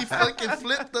 He fucking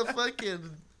flipped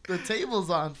the tables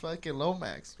on fucking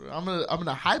Lomax. Bro. I'm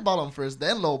gonna highball him first,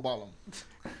 then lowball him.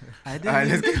 I didn't. All right,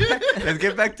 let's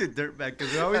get back to dirtbag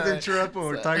because we always interrupt when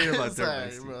we're talking about Sorry,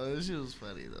 dirtbags. bro. This shit was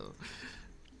funny though.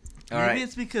 All Maybe right.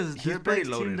 it's because He's pretty Dirtbag's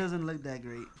team loaded. doesn't look that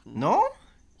great. No,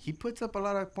 he puts up a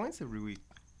lot of points every week.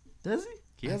 Does he?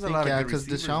 He has a lot of good because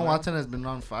receivers. Deshaun man. Watson has been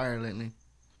on fire lately.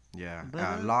 Yeah,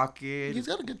 But, Lockett. He's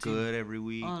got a good team. Good every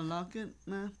week. Oh, Lockett,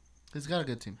 nah. He's got a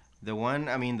good team. The one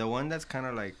that's kind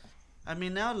of like I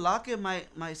mean, now Lockett might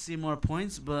see more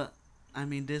points, but I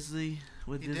mean, Disley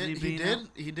with Disley being out.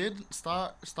 He did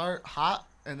start hot,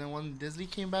 and then when Disley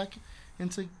came back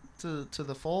into to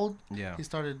the fold, yeah. he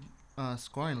started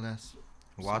scoring less.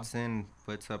 Watson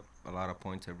puts up a lot of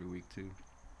points every week too.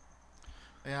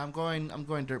 Yeah, I'm going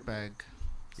dirtbag.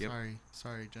 Yep.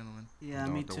 Sorry, gentlemen. Yeah,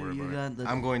 Don't me have to too. worry You about got it. the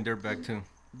I'm going dirtbag too.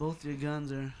 both your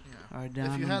guns are Yeah.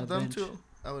 down. If you on had the them bench. too,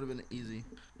 that would have been easy.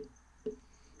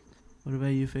 What about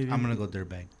you, Fabian? I'm gonna go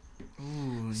dirtbag.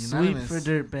 Ooh, Sweep unanimous. for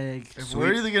Dirtbag. If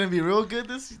we're either gonna be real good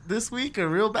this week or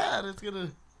real bad, it's gonna.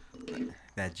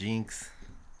 That jinx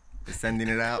is sending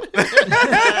it out.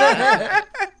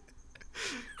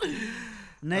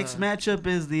 Next matchup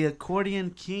is the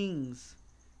Accordion Kings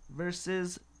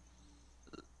versus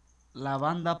La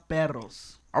Banda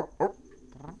Perros.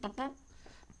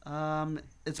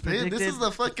 It's Hey, predicted. this is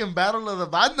the fucking battle of the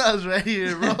bandas right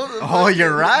here, bro. Oh,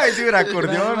 you're right, dude.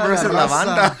 Acordeon versus la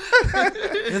banda.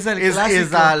 Es el Is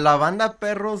clásico. la banda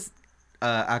perros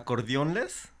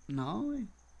acordeonless? No, güey.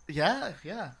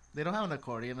 Yeah. They don't have an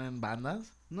accordion in bandas.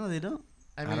 No, they don't.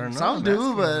 I I mean, don't know, some I'm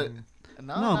do, but asking.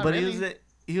 no, No, not but really.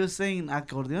 he was saying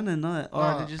acordeones, no? Or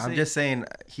No, did you say I'm just saying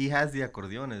he has the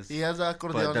acordeones. He has But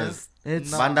accordeones. does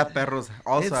it's No. banda perros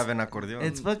also It's- have an accordeon?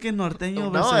 it's fucking norteño No,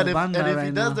 versus and if, banda and if right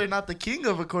he does, now. they're not the king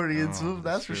of accordions, Oh, that's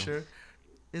that's for true. sure.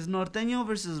 It's norteño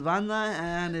versus banda,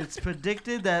 and it's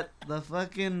predicted that the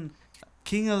fucking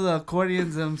king of the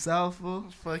accordions himself, fool,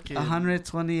 Fucking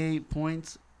 128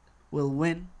 points, will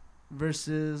win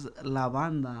versus La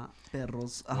Banda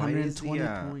Perros, 120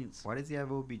 points. Why does he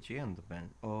have OBJ on the bench?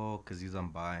 Oh, because he's on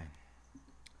bye.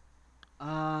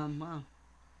 Wow.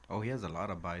 Oh, he has a lot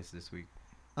of buys this week.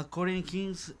 Accordion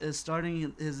Kings is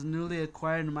starting his newly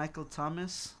acquired Michael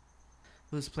Thomas,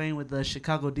 who's playing with the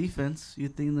Chicago defense. You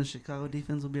think the Chicago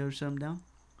defense will be able to shut him down?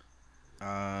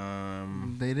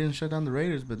 They didn't shut down the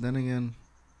Raiders, but then again,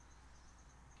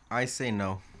 I say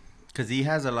no. Because he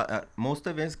has a lot. Most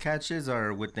of his catches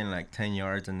are within like 10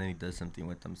 yards, and then he does something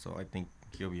with them. So I think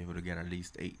he'll be able to get at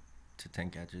least 8 to 10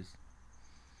 catches.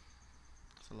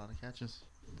 it's a lot of catches.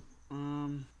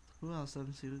 Who else? Let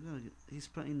me see. He's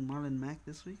playing Marlon Mack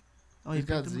this week. Oh, He's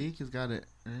got picked him up? Zeke. He's got it.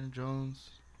 Aaron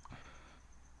Jones.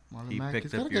 Marlon He Mack. picked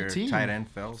He's got up a good your team. tight end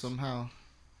Fells.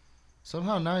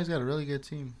 Somehow now he's got a really good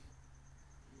team.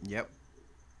 Yep.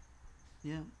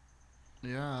 Yeah,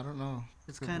 Yeah, I don't know.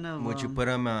 it's kind of. Would you put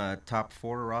him top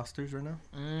 4 rosters right now?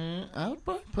 I would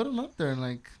probably put him up there, and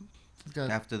like he's got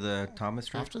After the Thomas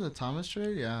trade? after the Thomas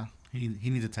trade. Yeah, He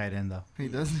needs a tight end though. he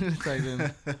does need a tight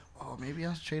end. Oh, maybe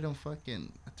I'll trade him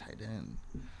fucking a tight end.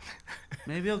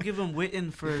 Maybe I'll give him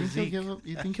Witten for You Zeke.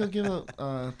 think he'll give up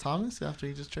Thomas after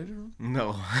he just traded him?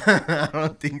 No, I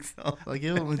don't think so. I'll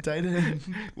give him a tight end.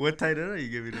 What tight end are you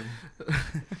giving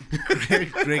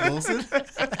him? Greg Olson.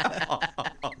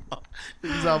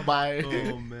 He's on by.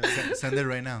 Oh, man. Send it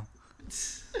right now.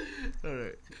 All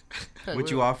right. Would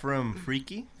you offer him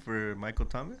Freaky for Michael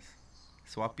Thomas?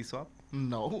 Swappy swap?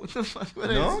 No. What the fuck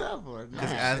would No? I use that for?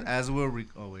 Because No. as we're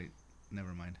oh wait,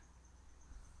 never mind.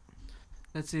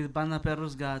 Let's see. The Banda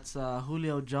Perros got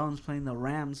Julio Jones playing the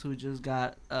Rams, who just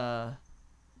got.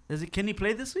 Can he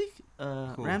play this week?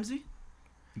 Who? Ramsey?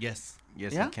 Yes,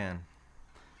 Yes, Yeah? he can.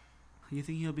 You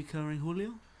think he'll be covering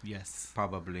Julio? yes.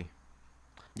 Probably.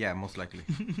 Yeah, most likely.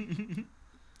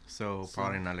 So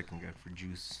probably not looking good for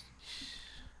Juice.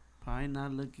 Probably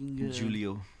not looking good.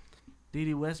 Julio.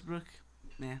 Dede Westbrook?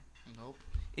 Nah. Nope.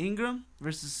 Ingram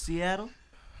versus Seattle?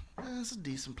 That's a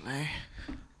decent play.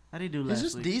 How did he do He's last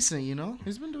just week? decent, you know?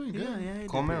 He's been doing good. Yeah, he did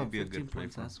Coleman pretty- would be a 15 good play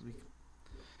points for him. last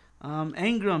week.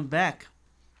 Ingram back.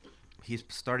 He's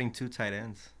starting 2 tight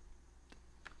ends.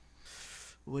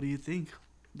 What do you think?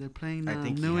 They're playing I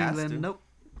think New he has England. to. Nope.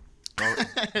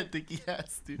 I think he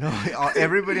has to. No,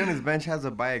 everybody on his bench has a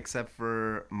bye except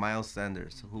for Miles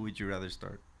Sanders. Who would you rather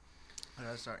start? I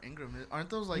gotta start Ingram. Aren't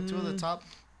those like two of the top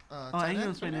Oh, tight Ingram's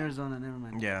ends playing right now? Arizona. Never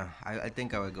mind. Yeah, I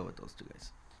think I would go with those 2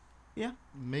 guys.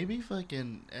 Maybe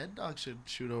fucking Ed Dog should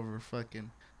shoot over fucking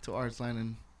to Art's line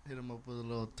and hit him up with a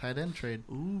little tight end trade.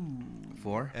 Ooh.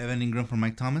 4? Evan Ingram for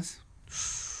Mike Thomas.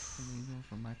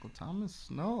 For Michael Thomas?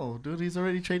 No, dude, he's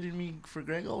already traded me for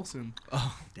Greg Olson.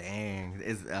 Oh, Dang.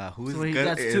 Who's So he good?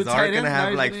 got 2 Is tight Art going to ends, have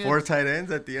now like he's 4 tight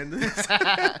ends at the end of this?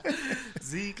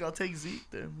 Zeke, I'll take Zeke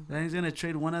then. Then he's gonna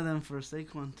trade one of them for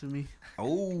Saquon to me.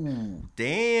 Oh,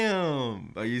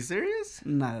 damn. Are you serious?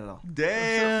 Not at all.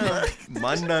 Damn.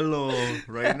 Mándalo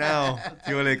right now.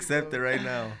 He will accept it right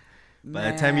now.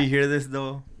 By the time you hear this,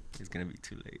 though, it's going to be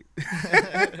too late.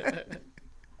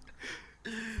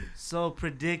 So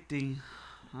predicting,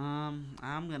 I'm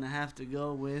gonna have to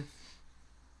go with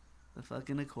the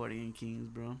fucking accordion kings,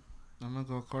 bro. I'm gonna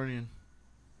go accordion.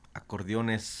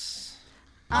 Acordeones.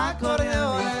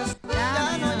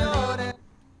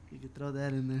 You could throw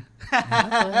that in there.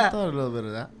 I thought a little bit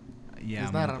of that. yeah. It's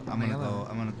I'm not gonna a- go.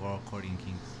 I'm gonna go accordion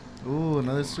kings. Ooh,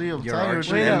 another sweep of Your Tiger.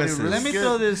 arch Wait up, nemesis. let me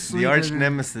throw this The arch sweetener-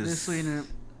 nemesis. This sweetener.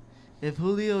 If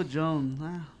Julio Jones,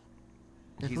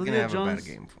 if He's Julio going to have Jones, a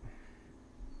bad game.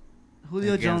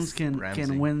 Julio Jones against can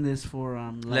Ramsey. win this for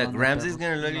Look, Banda Ramsey's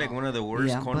Perros. going to look like one of the worst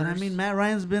Yeah, corners. but I mean, Matt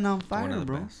Ryan's been on One of fire, the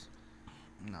bro. best.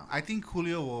 No, I think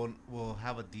Julio will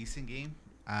have a decent game.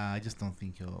 I just don't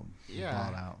think he'll Yeah.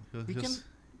 ball out. He can-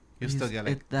 He'll still get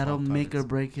like That'll 12 make or targets.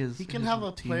 break his. He can his have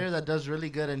a team. player that does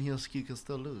really good and he can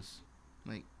still lose.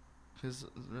 Like, the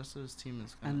rest of his team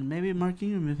is kind And maybe Mark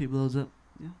Ingram if he blows up.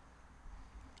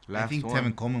 Last I think one.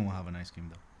 Tevin Coleman will have a nice game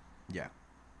though. Yeah.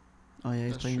 Oh yeah,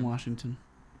 he's That's playing true. Washington.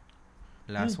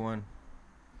 Last one.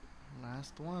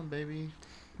 last one, baby.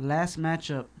 Last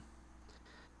matchup: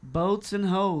 Boats and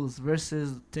Hoes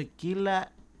versus Tequila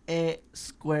E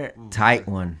Square Tight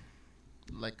one.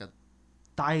 Like a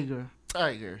Tiger.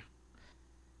 tiger.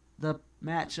 The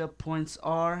matchup points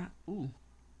are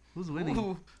who's winning?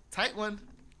 Ooh, tight one.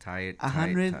 Tight.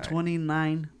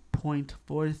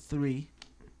 129.43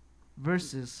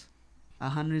 versus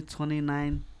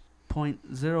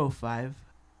 129.05,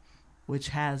 which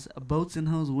has Boats and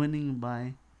Hoes winning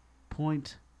by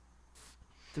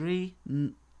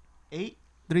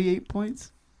 0.38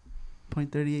 points.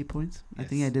 0.38 points. I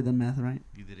think I Yes. did the math right.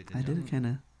 You did a good I job. did it kind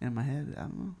of in my head. I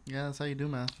don't know. Yeah, that's how you do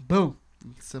math. Boom.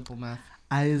 Simple math.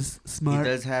 I is He smart.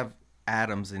 does have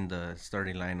Adams in the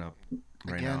starting lineup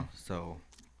right Again. now. So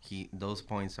those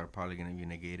points are probably going to be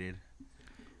negated.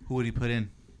 Who would he put in?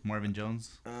 Marvin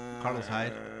Jones? Carlos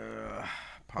Hyde?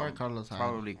 Probably Carlos Hyde.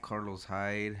 Probably Carlos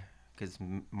Hyde. Because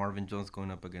Marvin Jones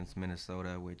going up against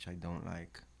Minnesota, which I don't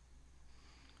like.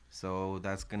 So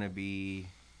that's going to be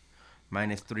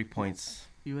minus 3 points.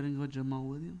 You wouldn't go Jamal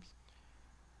Williams?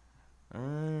 I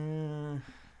don't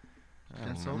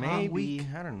That's know. so Maybe. weak.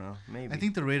 I don't know. Maybe. I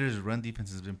think the Raiders' run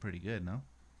defense has been pretty good. No,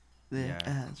 Yeah.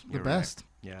 Yeah. The You're best.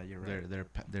 Right. Yeah, you're right.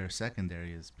 their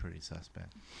secondary is pretty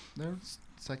suspect. They're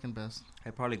second best.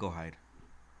 I'd probably go Hyde.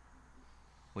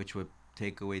 Which would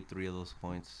take away 3 of those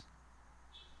points.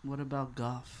 What about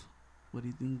Goff? What do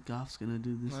you think Goff's gonna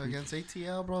do this week? Against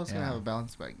ATL, bro, it's gonna Yeah. have a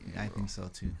bounce back game. Yeah, I bro. think so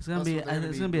too. It's gonna That's be. what they're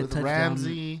It's gonna be a with touchdown.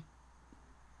 Ramsey.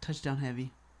 Touchdown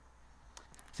heavy.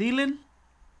 Thielen,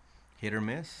 Hit or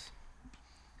miss.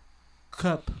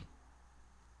 Cup,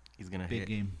 He's going to Big hit.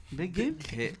 game. big game,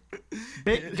 Hit.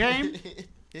 big game.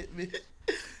 Hit me.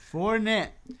 Fournette.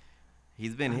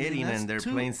 He's been I mean, hitting, that's and they're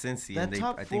two- playing Cincy, that and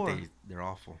top I think four. they're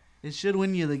awful. It should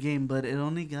win you the game, but it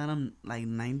only got him like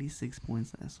 96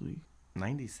 points last week.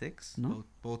 96? No,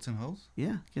 Bolts and hoes.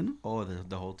 yeah, you know, Oh,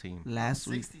 the whole team. last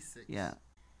week. 66. Yeah,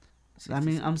 I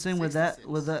mean, I'm saying with that,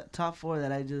 66. with the top four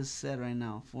that I just said right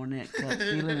now, Fournette, Cup,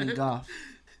 Thielen, and Goff.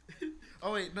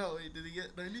 Oh wait, no, wait, did he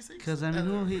get 96? Because I mean,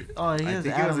 who he? Oh, he I has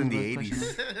think it was in Adams, the but 80s.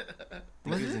 question- I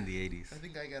think it was in the 80s. I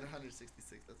think I got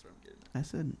 166. That's what I'm getting. I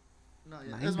said, No, yeah,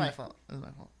 it 90. was my fault. It was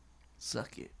my fault.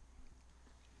 suck it.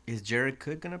 Is Jared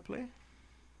Cook gonna play?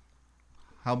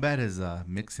 How bad has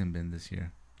Mixon been this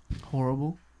year?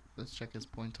 Horrible. Let's check his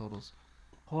point totals.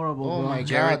 Horrible. Oh bro. my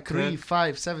Jared God! 3, Cook-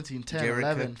 5, 17, 10, Jared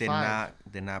 11, Cook did 5.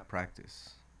 not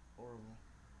practice. Horrible.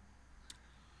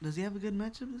 Does he have a good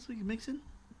matchup this week, Mixon?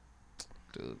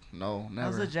 Dude, no, How's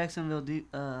never. the Jacksonville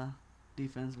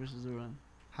defense versus the run?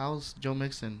 How's Joe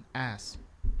Mixon? Ass.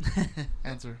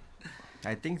 Answer.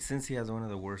 I think since he has one of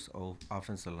the worst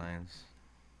offensive lines.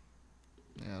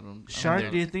 Yeah, I don't. Shark,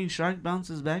 do you think Shark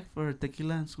bounces back for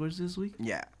tequila and scores this week?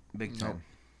 Yeah, big No. time.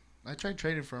 I tried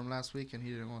trading for him last week and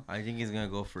he didn't want. I think he's gonna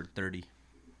go for 30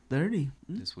 30.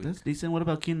 this week. That's decent. What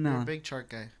about Keenan You're a Allen? big chart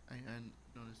guy. I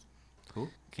noticed. Who?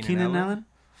 Keenan Allen?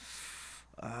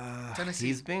 Tennessee.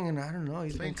 He's been, I don't know.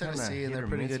 He's been Playing kind of Tennessee, and hit they're or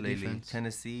pretty miss good lately. defense.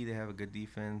 Tennessee, they have a good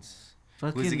defense.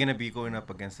 Fucking, Who's he gonna be going up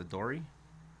against? Adoree?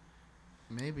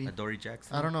 Maybe. Adoree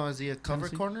Jackson? I don't know. Is he a cover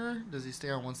Tennessee? corner? Does he stay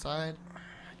on one side?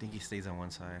 I think he stays on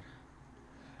one side.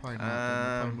 Probably not.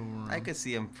 then he'll probably move I around. could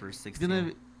see him for It's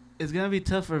 16. gonna be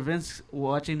tough for Vince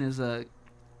watching his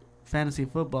fantasy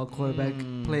football quarterback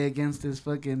play against his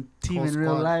fucking team Whole in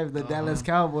real squad. life, the Dallas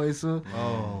Cowboys. So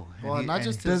Oh, Well, not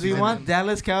just does his he win. want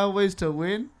Dallas Cowboys to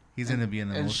win He's gonna be an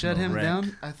emotional and shut him wreck.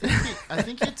 down? I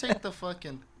think he'd take the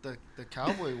fucking the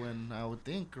Cowboy win. I would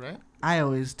think, right? I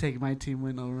always take my team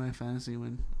win over my fantasy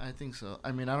win. I think so.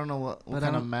 I mean, I don't know what But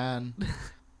kind I of man.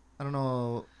 I don't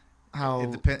know how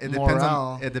It depends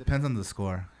morale on the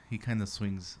score. He kind of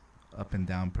swings up and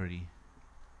down pretty.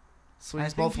 swings I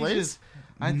think both he ways.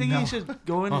 I think No. he should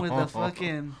go in with the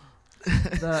fucking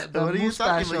the What are you talking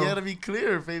about? You mustacho. gotta be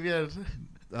clear, Fabian.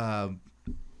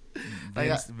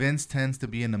 Vince tends to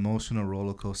be an emotional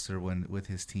roller coaster with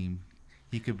his team.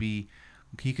 He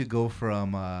could go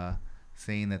from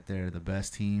saying that they're the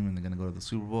best team and they're gonna go to the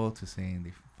Super Bowl to saying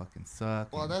they fucking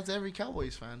suck. Well, and- that's every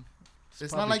Cowboys fan.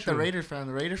 It's not probably like the true. Raiders fan.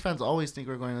 The Raiders fans always think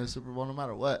we're going to the Super Bowl no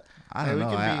matter what. I don't we know.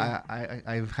 can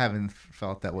I haven't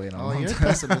felt that way in a Oh, long you're time.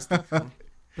 pessimistic.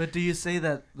 But do you say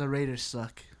that the Raiders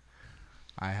suck?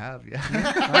 I have,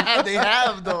 yeah. They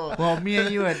have though. Well, me and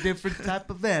you are different type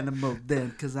of animal then,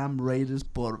 because I'm Raiders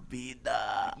por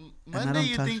vida. And I Monday don't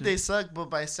you touch think it. they suck, but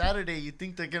by Saturday you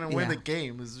think they're gonna win Yeah. the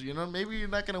game. You know, maybe you're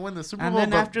not gonna win the Super And Bowl, then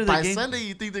but after the by game- Sunday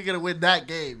you think they're gonna win that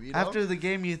game. You know? After the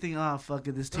game, you think, oh, fuck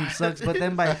it, this team sucks. But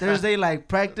then by Thursday, like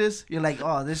practice, you're like,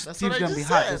 oh, this That's team's what I going to be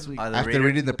just hot said. this week. Are the, After Raiders,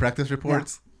 reading the practice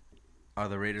reports, are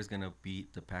the Raiders gonna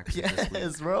beat the Packers this week?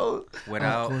 yes, bro.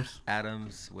 Without course.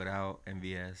 Adams, without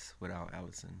MVS, without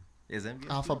Allison. Is MVS?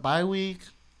 Alpha good? bye week.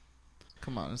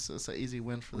 Come on, it's an easy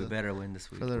win for We the better win this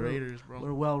week. for the Raiders, bro.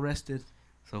 We're well rested.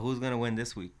 So who's gonna win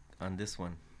this week on this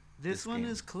one? This one game.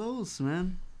 is close,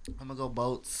 man. I'm gonna go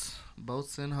boats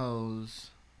and hoes.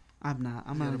 I'm not.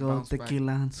 I'm You going to gotta go bounce back.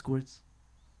 tequila and squirts.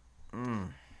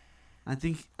 I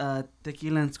think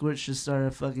tequila and squirts should start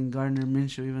a fucking Gardner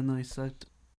Minshew, even though he sucked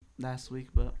last week.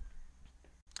 But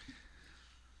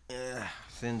Yeah,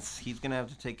 since he's gonna have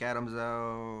to take Adams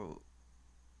out.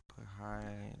 Put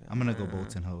Hyde, I'm gonna go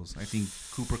boats and hoes. I think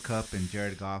Cooper Kupp and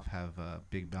Jared Goff have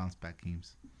big bounce back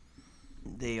games,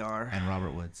 They are. and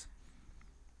Robert Woods.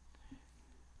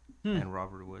 And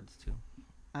Robert Woods too.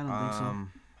 I don't think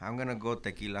so. I'm gonna go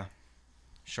tequila.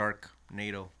 Shark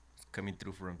NATO is coming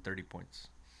through for him 30 points.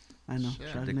 I know. Shit.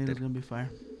 Sharknado's Addicted. going to be fire.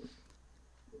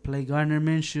 Play Gardner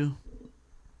Minshew.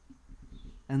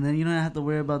 And then you don't have to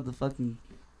worry about the fucking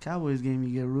Cowboys game. You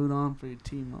get root on for your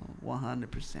team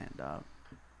 100%, dog.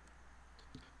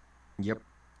 Yep.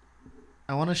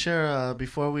 I want to share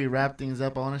before we wrap things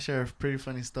up. I want to share a pretty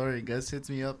funny story. Gus hits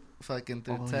me up fucking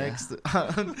through Oh, text.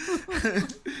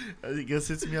 Gus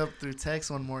hits me up through text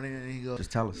one morning, and he goes,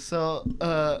 Just tell us.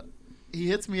 So he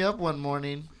hits me up one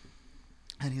morning,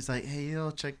 and he's like, "Hey,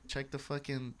 yo, check the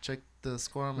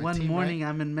score on my One team." morning, right?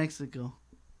 I'm in Mexico.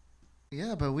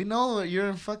 Yeah, but we know you're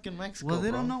in fucking Mexico. Well, they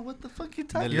bro. don't know what the fuck you're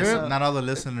The talking You're- about. not all the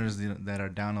listeners that are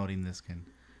downloading this can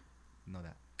know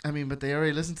that. I mean, but they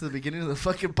already listened to the beginning of the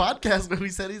fucking podcast where we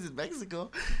said he's in Mexico.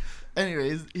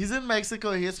 Anyways, he's in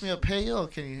Mexico. He hits me up. Hey, yo,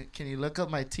 can you look up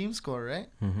my team score, right?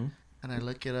 Mm-hmm. And I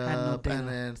look it Had no up, data. and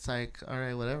then it's like, all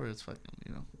right, whatever. It's fucking,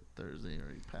 Thursday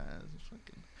already passed. It's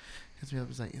fucking hits me up.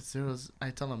 It's like it's 0. I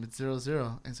tell him it's 0-0.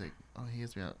 And it's like, oh, he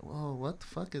hits me up. Whoa, what the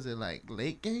fuck is it, like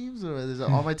late games, or is it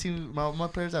all my team, my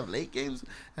players have late games?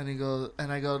 And he goes,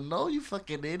 and I go, no, you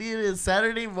fucking idiot! It's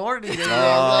Saturday morning. And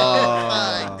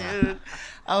I was like, fuck, dude.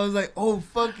 I was like, oh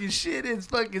fucking shit! It's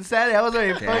fucking Saturday. I was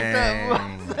already fucked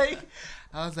up.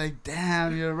 I was like,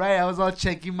 damn, you're right. I was all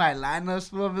checking my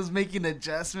lineups. I was making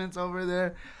adjustments over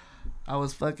there. I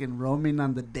was fucking roaming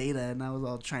on the data, and I was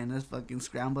all trying to fucking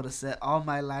scramble to set all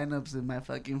my lineups in my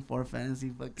fucking 4 fantasy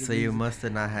fucking. So you must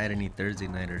have not had any Thursday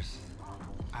nighters.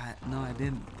 No, I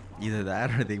didn't. Either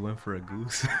that or they went for a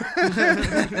goose.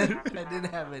 I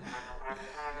didn't have it.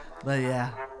 But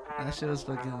yeah, that shit was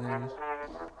fucking hilarious.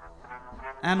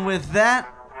 And with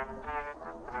that,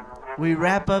 we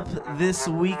wrap up this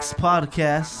week's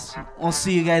podcast. We'll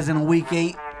see you guys in week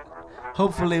 8.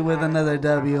 Hopefully with another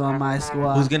W on my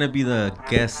squad. Who's gonna be the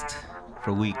guest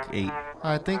for week 8?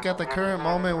 I think at the current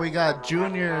moment we got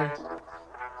Junior,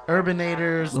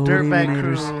 Urbanators, Oh, Dirtbag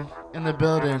Urbanators. Crew in the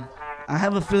building. I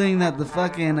have a feeling that the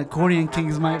fucking Accordion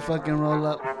Kings might fucking roll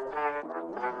up.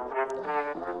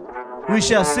 We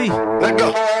shall see. Let's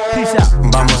go. Peace out.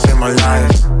 Vamos a hacer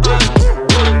maldades.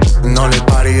 No le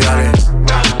pare y dale.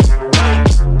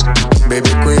 Baby,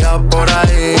 cuidado por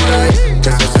ahí. Que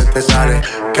eso se te sale,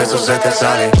 que eso se te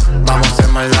sale. Vamos a hacer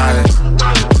maldades.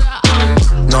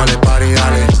 No le pare y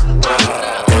dale.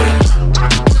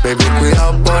 Baby,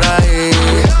 cuidado por ahí.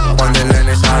 Cuando el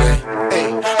nene sale.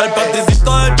 El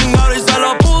paticito de chingado y se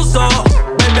lo puso.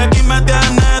 Baby, aquí me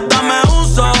tienes, dame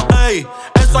uso. Ey,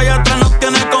 eso allá atrás nos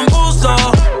tiene confuso.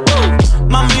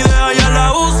 Mami, deja ya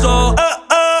la uso.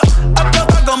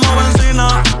 Explota como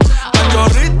benzina. La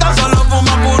chorrita solo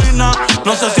fuma purina.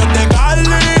 No sé si es de Cali